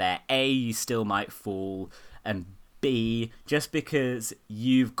say in there, A, you still might fall, and B, just because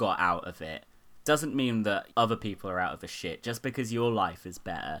you've got out of it doesn't mean that other people are out of the shit. Just because your life is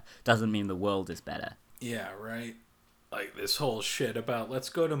better doesn't mean the world is better. Yeah, right. Like this whole shit about let's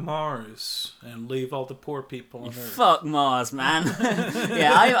go to Mars and leave all the poor people on Earth. Fuck Mars, man.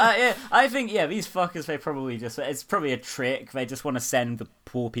 I think these fuckers, it's probably a trick. They just want to send the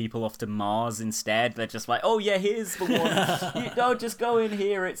poor people off to Mars instead. They're just like, oh yeah, here's the one. Just go in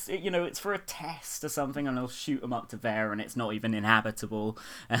here. It's for a test or something, and they'll shoot them up to there, and it's not even inhabitable.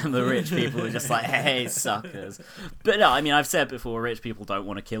 And the rich people are just like, hey, suckers. But no, I've said before, rich people don't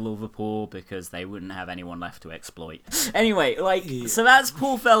want to kill all the poor because they wouldn't have anyone left to exploit. Anyway, so that's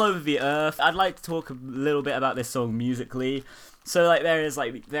Paul Fell Over the Earth. I'd like to talk a little bit about this song musically. So, there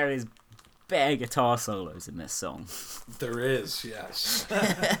is bare guitar solos in this song. There is, yes.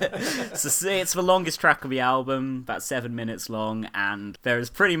 So it's the longest track of the album, about 7 minutes long, and there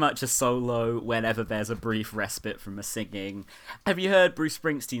is pretty much a solo whenever there's a brief respite from the singing. Have you heard Bruce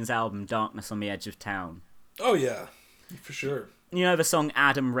Springsteen's album, Darkness on the Edge of Town? Oh, yeah, for sure. You know the song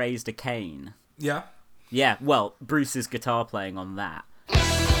Adam Raised a Cain? Yeah. Yeah, well, Bruce's guitar playing on that.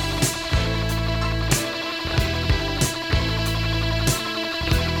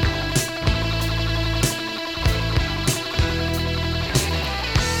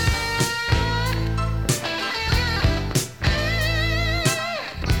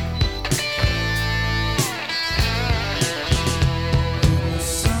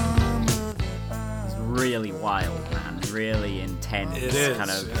 is, kind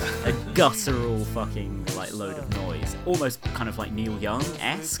of a guttural fucking like load of noise, almost kind of like Neil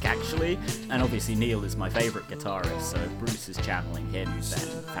Young-esque actually. And obviously Neil is my favourite guitarist, so Bruce is channeling him,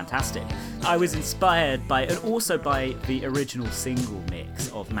 then fantastic. I was inspired by, and also by the original single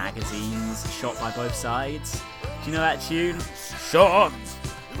mix of Magazines, Shot by Both Sides. Do you know that tune? Shot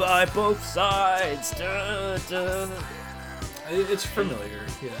by both sides. Duh, duh. It's familiar,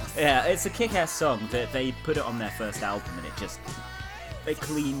 yeah. Yeah, it's a kick-ass song. They put it on their first album, and they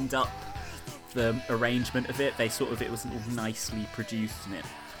cleaned up the arrangement of it. It was all nicely produced, and it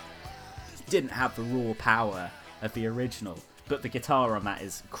didn't have the raw power of the original. But the guitar on that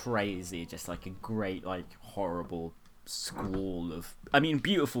is crazy, just like a great, like, horrible squall of, I mean,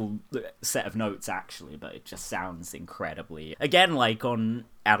 beautiful set of notes actually, but it just sounds incredibly, again, like on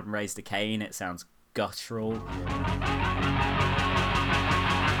Adam Raised a Cain, it sounds guttural.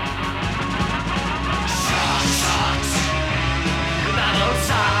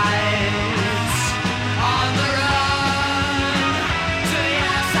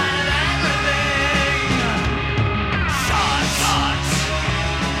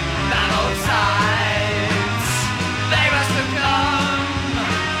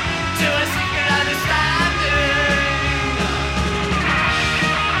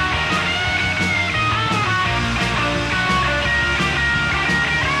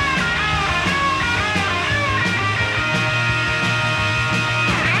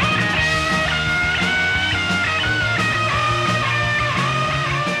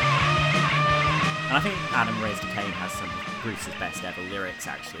 And I think Adam Raised a Cain has some of Bruce's best ever lyrics,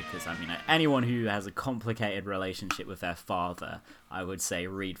 actually, because, I mean, anyone who has a complicated relationship with their father, I would say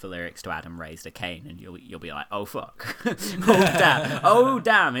read the lyrics to Adam Raised a Cain, and you'll be like, oh, fuck. Oh,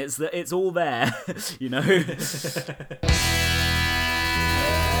 damn, it's all there, you know?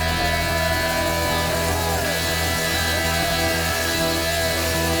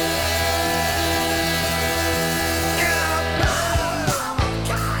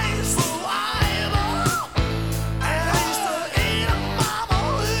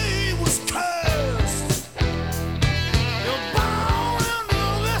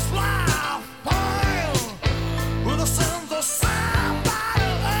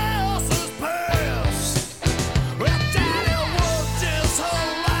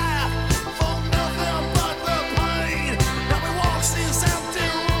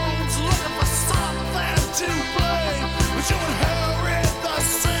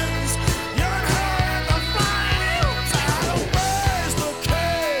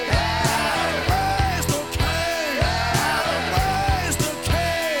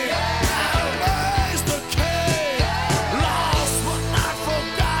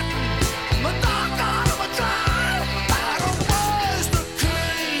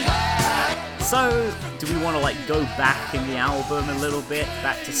 So, do we want to, like, go back in the album a little bit,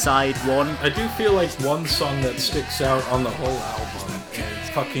 back to side one? I do feel like one song that sticks out on the whole album is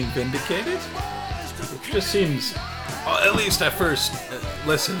fucking Vindicated. It just seems, at least at first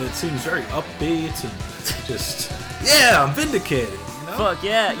listen, it seems very upbeat and just, yeah, I'm vindicated. Fuck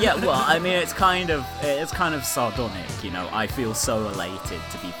yeah, well, I mean, it's kind of sardonic, you know. I feel so elated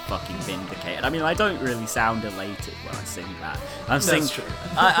to be fucking vindicated. I mean, I don't really sound elated when I sing that. That's true.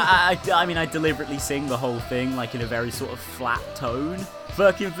 I mean, I deliberately sing the whole thing like in a very sort of flat tone.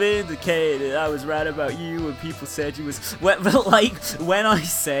 Fucking vindicated. I was right about you when people said you was. But like when I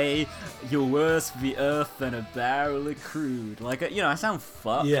say you're worse for the earth than a barrel of crude, like, you know, I sound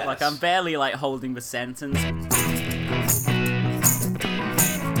fucked. Yes. Like I'm barely like holding the sentence.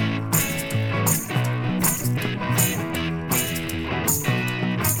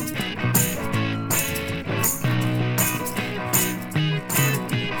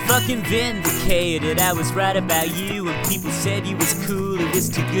 Fucking vindicated, I was right about you when people said you was cool, it was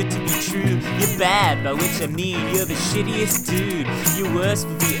too good to be true. You're bad, by which I mean you're the shittiest dude. You're worse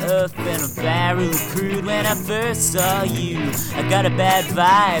for the earth than a barrel of crude. When I first saw you, I got a bad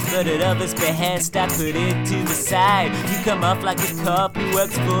vibe, but at others' behest I put it to the side. You come off like a cop who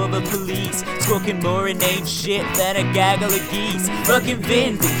works for the police, squawking more inane shit than a gaggle of geese. Fucking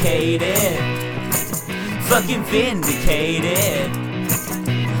vindicated, fucking vindicated.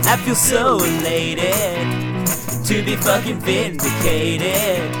 I feel so elated to be fucking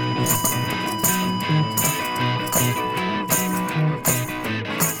vindicated.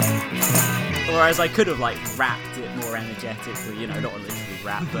 Whereas I could have like rapped it more energetically, you know, not literally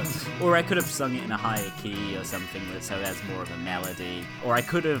rap, or I could have sung it in a higher key or something so there's more of a melody. Or I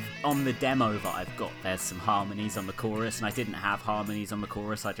could have, on the demo that I've got, there's some harmonies on the chorus, and I didn't have harmonies on the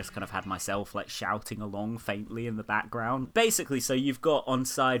chorus, I just kind of had myself like shouting along faintly in the background. Basically, so you've got on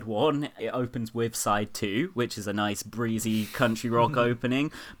side 1, it opens with side 2, which is a nice breezy country rock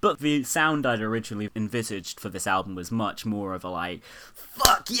opening, but the sound I'd originally envisaged for this album was much more of a like,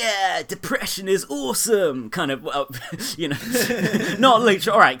 fuck yeah, depression is awesome, kind of, well, you know, not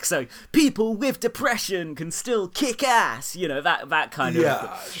literal, alright, so people with depression can still kick ass, you know, that kind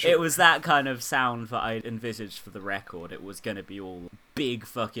of, sure. It was that kind of sound that I envisaged for the record. It was going to be all big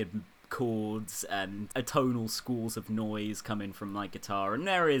fucking chords and atonal schools of noise coming from my guitar, and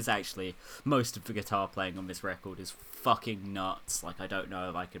there is actually, most of the guitar playing on this record is fucking nuts. Like, I don't know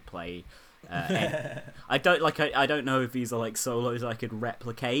if I could play I don't know if these are like solos I could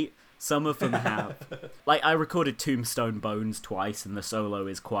replicate. Some of them have. Like, I recorded Tombstone Bones twice, and the solo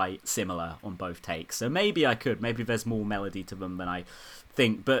is quite similar on both takes. So maybe I could. Maybe there's more melody to them than I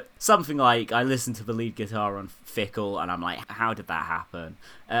think. But something like, I listened to the lead guitar on Fickle, and I'm like, how did that happen?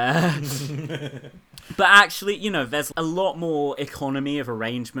 But actually, you know, there's a lot more economy of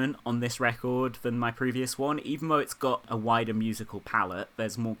arrangement on this record than my previous one. Even though it's got a wider musical palette,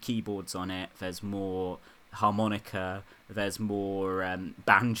 there's more keyboards on it, there's more harmonica, there's more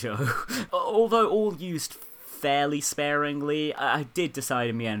banjo. Although all used fairly sparingly, I did decide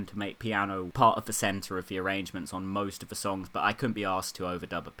in the end to make piano part of the centre of the arrangements on most of the songs, but I couldn't be asked to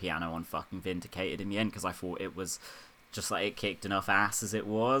overdub a piano on fucking Vindicated in the end, because I thought it was just like, it kicked enough ass as it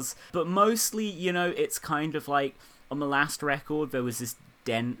was. But mostly, you know, it's kind of like, on the last record there was this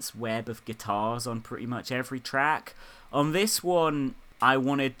dense web of guitars on pretty much every track. On this one, I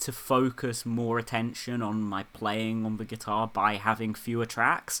wanted to focus more attention on my playing on the guitar by having fewer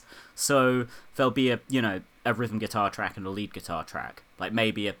tracks. So there'll be a rhythm guitar track and a lead guitar track. Like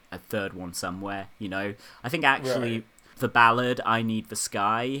maybe a third one somewhere, you know. I think actually... Right. The ballad, I Need the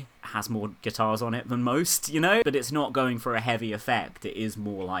Sky, has more guitars on it than most, you know? But it's not going for a heavy effect. It is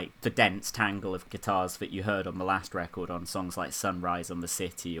more like the dense tangle of guitars that you heard on the last record on songs like Sunrise on the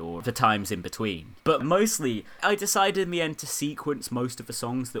City or The Times in Between. But mostly, I decided in the end to sequence most of the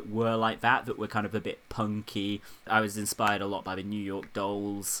songs that were like that were kind of a bit punky. I was inspired a lot by the New York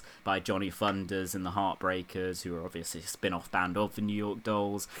Dolls, by Johnny Thunders and the Heartbreakers, who are obviously a spin-off band of the New York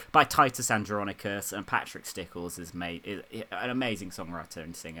Dolls, by Titus Andronicus, and Patrick Stickles is an amazing songwriter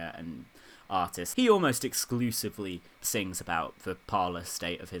and singer and artist. He almost exclusively sings about the parlous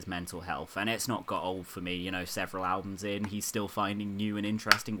state of his mental health, and it's not got old for me, you know, several albums in, he's still finding new and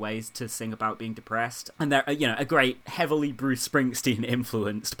interesting ways to sing about being depressed. And they're, you know, a great, heavily Bruce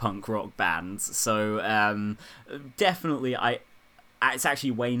Springsteen-influenced punk rock band. So, definitely, it's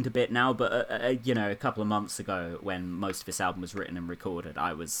actually waned a bit now, but, you know, a couple of months ago, when most of this album was written and recorded,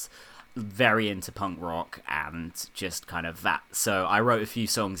 I was very into punk rock and just kind of that. So I wrote a few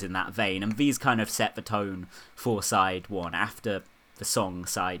songs in that vein, and these kind of set the tone for side 1. After the song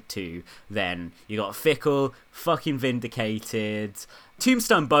side 2, then you got Fickle, fucking Vindicated.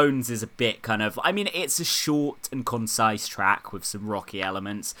 Tombstone Bones is a bit kind of, I mean, it's a short and concise track with some rocky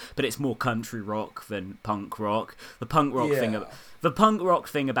elements, but it's more country rock than punk rock. The punk rock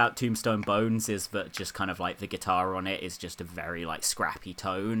thing about Tombstone Bones is that just kind of like the guitar on it is just a very like scrappy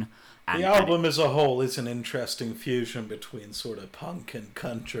tone. The album as a whole is an interesting fusion between sort of punk and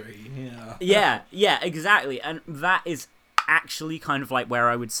country. Yeah, exactly. And that is actually kind of like where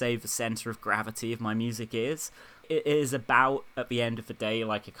I would say the center of gravity of my music is. It is about, at the end of the day,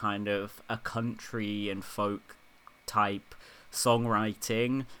 like a kind of a country and folk type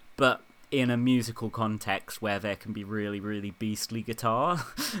songwriting, but in a musical context where there can be really, really beastly guitar.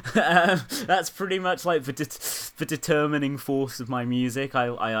 That's pretty much like the determining force of my music.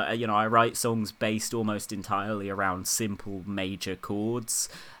 I write songs based almost entirely around simple major chords.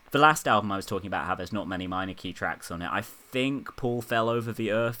 The last album I was talking about how there's not many minor key tracks on it. I think Paul Fell Over the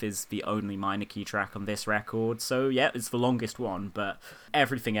Earth is the only minor key track on this record. So yeah, it's the longest one, but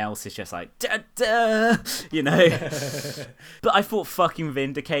everything else is just like da-da, you know. But I thought fucking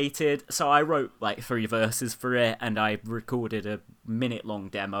Vindicated, so I wrote like 3 verses for it, and I recorded a minute-long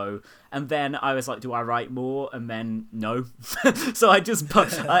demo, and then I was like, do I write more? And then no. So I just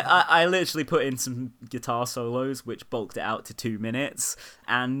I literally put in some guitar solos, which bulked it out to 2 minutes,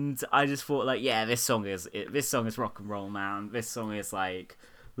 and I just thought like, yeah, this song is rock and roll, man. This song is like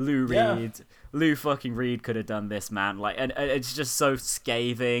Lou Reed Lou fucking Reed could have done this, man. Like, and it's just so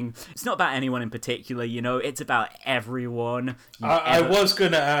scathing. It's not about anyone in particular, you know. It's about everyone. I was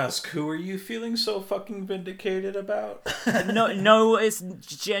gonna ask, who are you feeling so fucking vindicated about? No, it's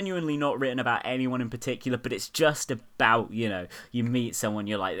genuinely not written about anyone in particular, but it's just about, you know, you meet someone,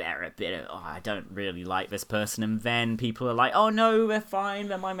 you're like, they're a bit of, I don't really like this person, and then people are like, oh no, they're fine,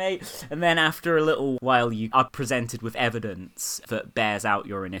 they're my mate, and then after a little while you are presented with evidence that bears out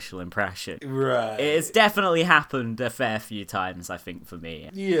your initial impression. Right. It's definitely happened a fair few times, I think, for me.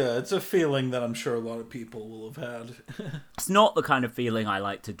 Yeah, it's a feeling that I'm sure a lot of people will have had. It's not the kind of feeling I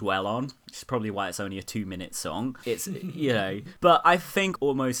like to dwell on, which is probably why it's only a 2-minute song. It's, you know, but I think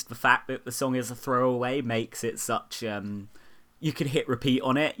almost the fact that the song is a throwaway makes it such, you could hit repeat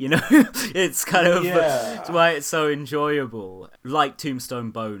on it, you know? It's kind of, it's why it's so enjoyable. Like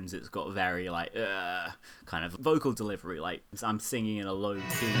Tombstone Bones, it's got very, like, kind of vocal delivery, like I'm singing in a low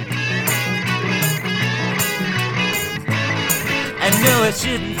tune. I know I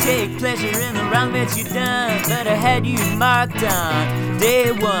shouldn't take pleasure in the wrong that you done, but I had you marked on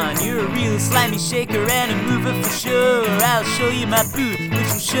day one. You're a real slimy shaker and a mover for sure. I'll show you my boot,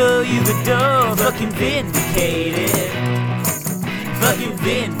 which will show you the door. Fucking vindicated. Fucking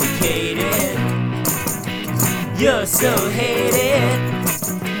vindicated. You're so hated.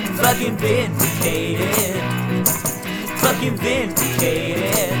 Fucking vindicated. Fucking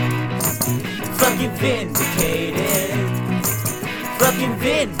vindicated. Fucking vindicated. Fucking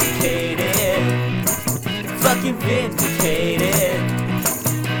vindicated. Fucking vindicated.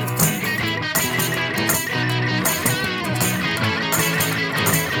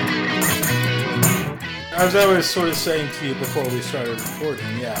 As I was sort of saying to you before we started recording,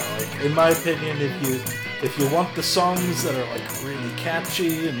 yeah, like in my opinion, if you want the songs that are like really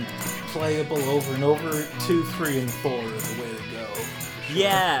catchy and playable over and over, 2, 3, and 4 are the way to go.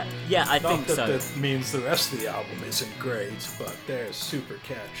 Yeah, I think so. Not that that means the rest of the album isn't great, but they're super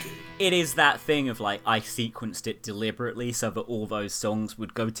catchy. It is that thing of like, I sequenced it deliberately so that all those songs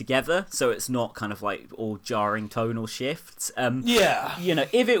would go together, so it's not kind of like all jarring tonal shifts. Yeah. You know,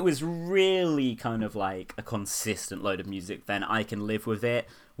 if it was really kind of like a consistent load of music, then I Can Live With It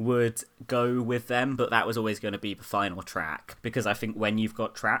would go with them, but that was always going to be the final track, because I think when you've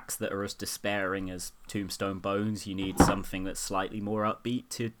got tracks that are as despairing as Tombstone Bones, you need something that's slightly more upbeat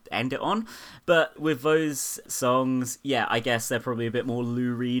to end it on. But with those songs, yeah, I guess they're probably a bit more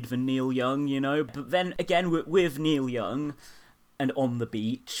Lou Reed than Neil Young, you know. But then again, with Neil Young and On the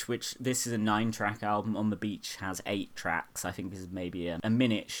Beach, which this is a 9-track album, On the Beach has 8 tracks. I think this is maybe a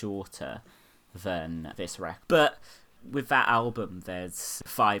minute shorter than this record. But with that album, there's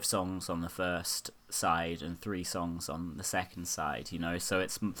 5 songs on the first side and 3 songs on the second side, you know, so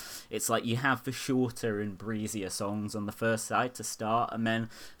it's like you have the shorter and breezier songs on the first side to start, and then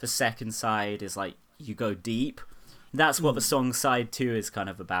the second side is like you go deep. That's what the song side 2 is kind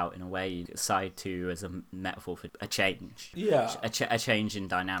of about, in a way. Side 2 is a metaphor for a change. Yeah. A change in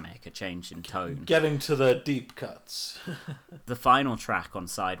dynamic, a change in tone. Getting to the deep cuts. The final track on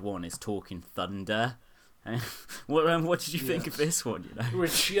side 1 is Talking Thunder. What did you think of this one, you know?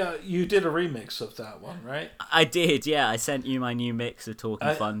 Which, yeah, you did a remix of that one, right? I did, yeah. I sent you my new mix of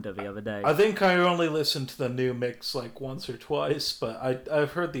Talking Thunder the other day. I think I only listened to the new mix like once or twice, but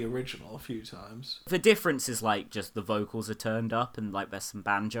I've heard the original a few times. The difference is like just the vocals are turned up and like there's some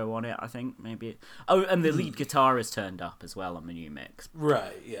banjo on it, I think, maybe. Oh, and the lead guitar is turned up as well on the new mix.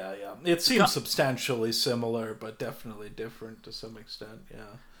 Right, yeah. It seems substantially similar, but definitely different to some extent,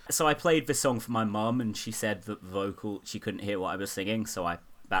 yeah. So I played this song for my mum, and she said that the vocal, she couldn't hear what I was singing, so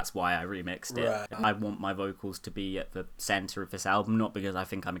that's why I remixed it. Right. I want my vocals to be at the centre of this album, not because I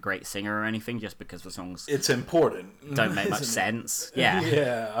think I'm a great singer or anything, just because the songs... It's important. Don't make much sense. Yeah.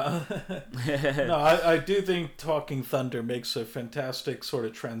 Yeah. No, I do think Talking Thunder makes a fantastic sort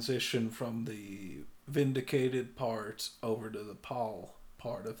of transition from the Vindicated part over to the Paul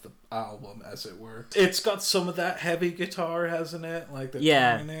part of the album, as it were. It's got some of that heavy guitar, hasn't it? Like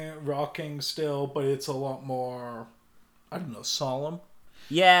the rocking still, but it's a lot more, I don't know, solemn.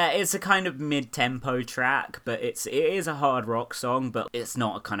 Yeah, it's a kind of mid-tempo track, but it is a hard rock song, but it's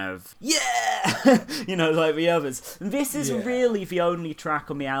not a kind of, you know, like the others. This is really the only track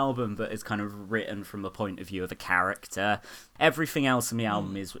on the album that is kind of written from the point of view of a character. Everything else on the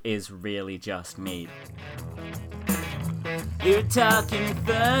album is really just me. You're talking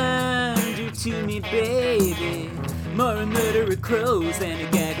thunder to me, baby. More a murder of crows than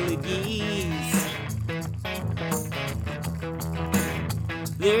a gaggle of geese.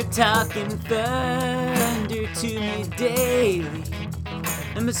 They're talking thunder to me daily,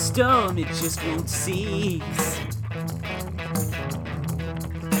 and the storm, it just won't cease.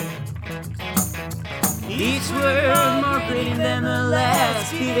 Each word more grating than the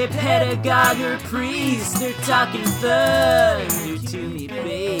last. Be they pedagogue or priest, they're talking thunder to me,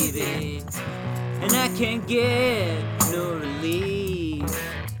 baby. And I can't get no relief.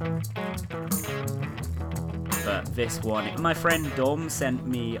 But this one, my friend Dom sent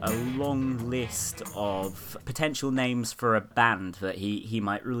me a long list of potential names for a band that he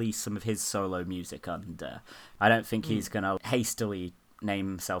might release some of his solo music under. I don't think he's gonna hastily name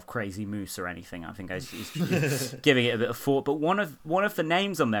himself Crazy Moose or anything. I think he's giving it a bit of thought. But one of the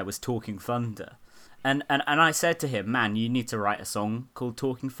names on there was Talking Thunder. And I said to him, man, you need to write a song called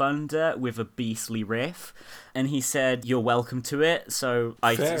Talking Thunder with a beastly riff. And he said, you're welcome to it. So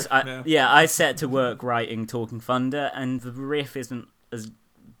I set to work writing Talking Thunder, and the riff isn't as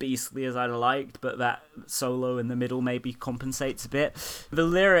beastly as I'd liked, but that solo in the middle maybe compensates a bit. The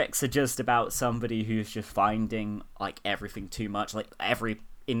lyrics are just about somebody who's just finding like everything too much, like every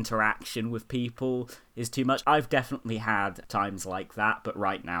interaction with people is too much. I've definitely had times like that, but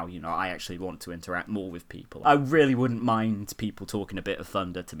right now, I actually want to interact more with people. I really wouldn't mind people talking a bit of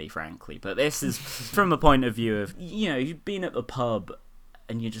thunder to me, frankly, but this is from a point of view of, you've been at the pub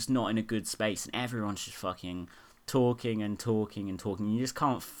and you're just not in a good space and everyone's just fucking talking and talking and talking. You just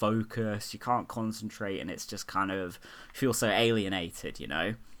can't focus, you can't concentrate, and it's just kind of feel so alienated,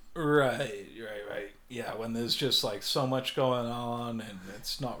 Right. Yeah, when there's just like so much going on and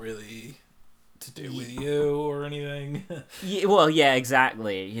it's not really to do with you or anything. Yeah,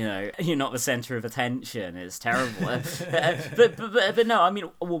 exactly. You're not the center of attention. It's terrible. but no, I mean,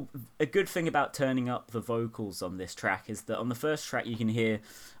 a good thing about turning up the vocals on this track is that on the first track you can hear,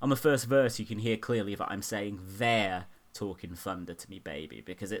 on the first verse you can hear clearly that I'm saying they're talking thunder to me, baby,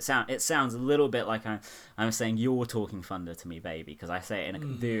 because it sounds a little bit like I'm saying you're talking thunder to me, baby, because I say it in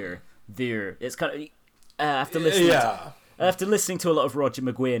a there. It's kind of after listening to a lot of Roger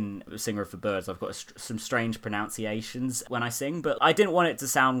McGuinn, singer of the Byrds, I've got some strange pronunciations when I sing, but I didn't want it to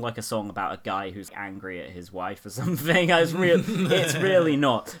sound like a song about a guy who's angry at his wife or something. It's really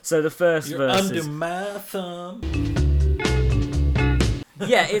not. So the first verse under my thumb.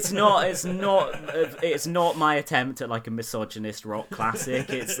 Yeah, it's not my attempt at like a misogynist rock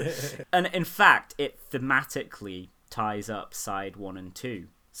classic. And in fact, it thematically ties up side 1 and 2.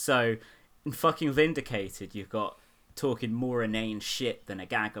 So in fucking Vindicated, you've got talking more inane shit than a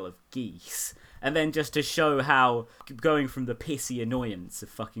gaggle of geese. And then just to show how going from the pissy annoyance of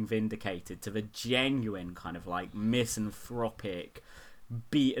fucking Vindicated to the genuine kind of like misanthropic,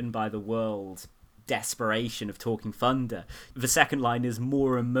 beaten by the world desperation of Talking Thunder. The second line is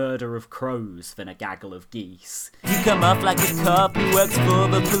more a murder of crows than a gaggle of geese. You come off like a cop who works for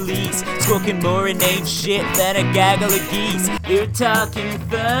the police, squawking more inane shit than a gaggle of geese. You're talking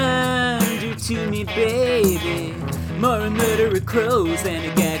thunder to me, baby, more a murder of crows than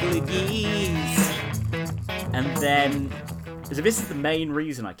a gaggle of geese. And then, so this is the main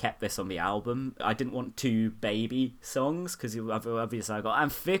reason I kept this on the album. I didn't want 2 baby songs, because obviously I got I'm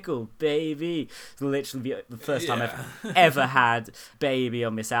Fickle, baby. It's literally the first time I've ever had baby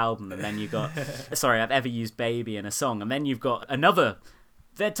on this album. And then you got, I've ever used baby in a song. And then you've got another,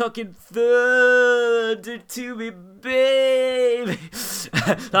 they're talking thunder to me, baby.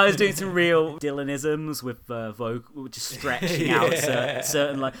 I was doing some real Dylanisms with vocal, just stretching out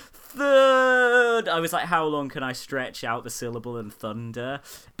certain like third. I was like, how long can I stretch out the syllable in thunder?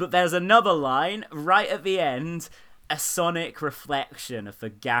 But there's another line right at the end, a sonic reflection of the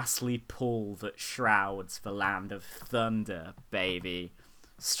ghastly pull that shrouds the land of thunder, baby,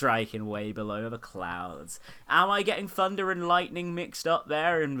 striking way below the clouds. Am I getting thunder and lightning mixed up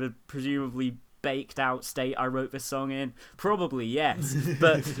there in the presumably baked out state I wrote this song in? Probably yes,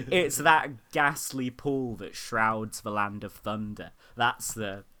 but it's that ghastly pull that shrouds the land of thunder. That's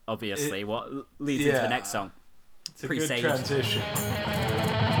obviously what leads into the next song. It's a good transition.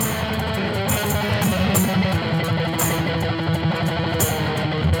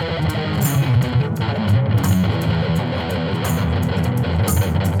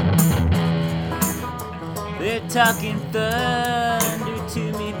 They're talking thunder to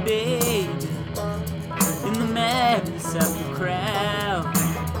me, baby, in the madness of the crowd.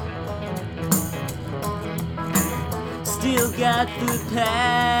 Still got the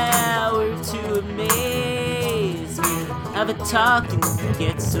power to amaze me, how the talking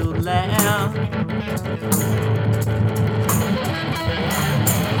gets so loud.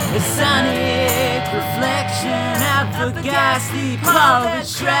 A sonic reflection of the ghastly pall that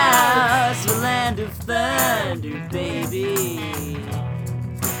shrouds the land of thunder, baby,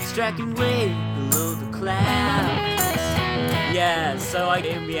 striking way below the clouds. Yeah, so I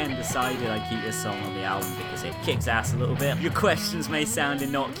in the end decided I'd keep this song on the album because it kicks ass a little bit. Your questions may sound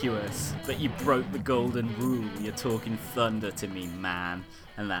innocuous, but you broke the golden rule. You're talking thunder to me, man.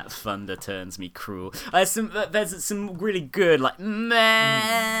 And that thunder turns me cruel. There's some really good, like,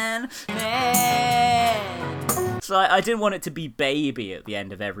 man. So I didn't want it to be baby at the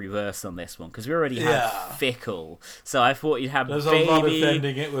end of every verse on this one, because we already have fickle. So I thought you'd have There's baby. a lot of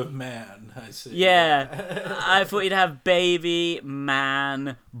ending it with man, I see. Yeah, I thought you'd have baby,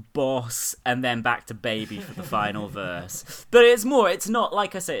 man, boss, and then back to baby for the final verse. But it's not,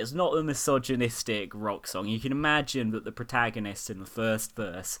 like I say, it's not a misogynistic rock song. You can imagine that the protagonist in the first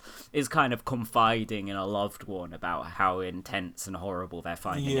verse is kind of confiding in a loved one about how intense and horrible they're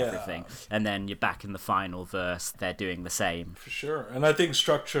finding everything. And then you're back in the final verse, they're doing the same. For sure. And I think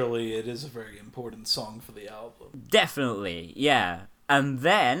structurally it is a very important song for the album. Definitely, yeah. And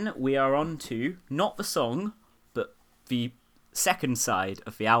then we are on to, not the song, but the second side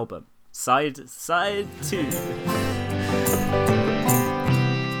of the album. Side 2.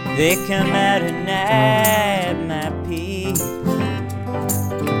 They come out at night, my people,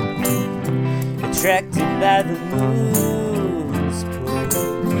 attracted by the moon's pull.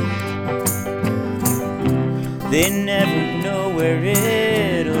 They never know where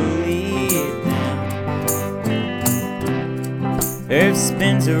it'll lead them. Earth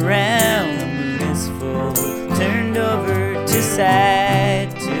spins around, the moon is full, turned over to side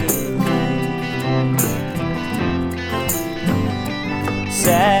 2.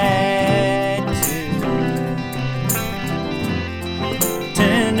 Side 2.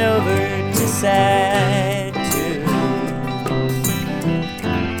 Turned over to side 2.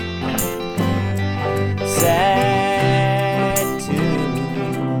 Side 2.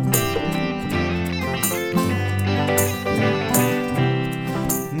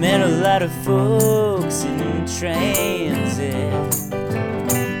 Met a lot of folks in transit.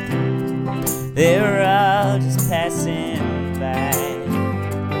 They were all just passing by.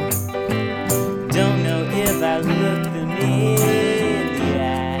 Don't know if I looked them in the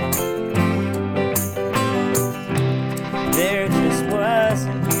eye. There just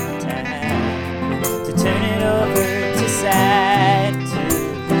wasn't time to turn it over to side 2.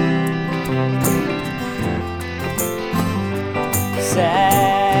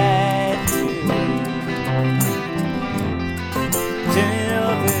 Side 2. Turn it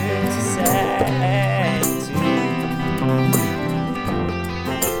over to side 2.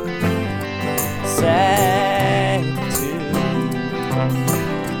 Side 2.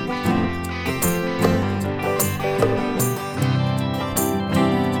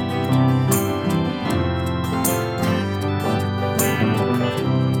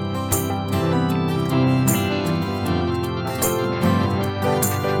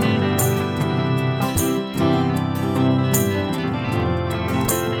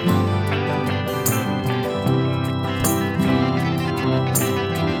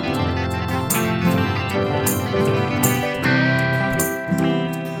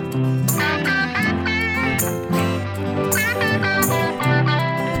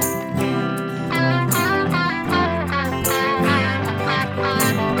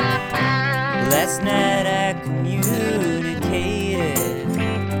 Last night I communicated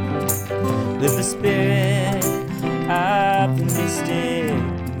with the spirit of the mystic.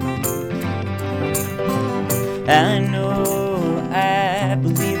 I know I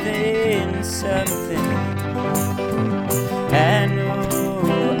believe in something. I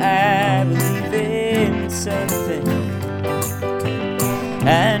know I believe in something.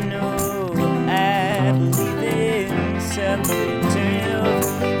 I know I believe in something. Turn it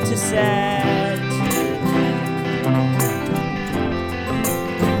over to side 2.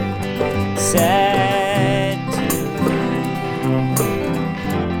 Side 2.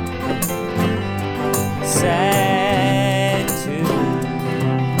 Side 2.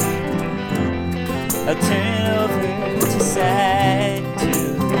 I'll turn it over to side 2.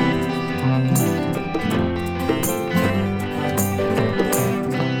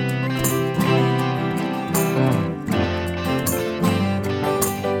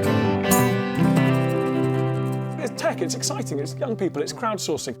 It's tech, it's exciting, it's young people, it's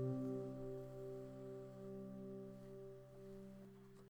crowdsourcing.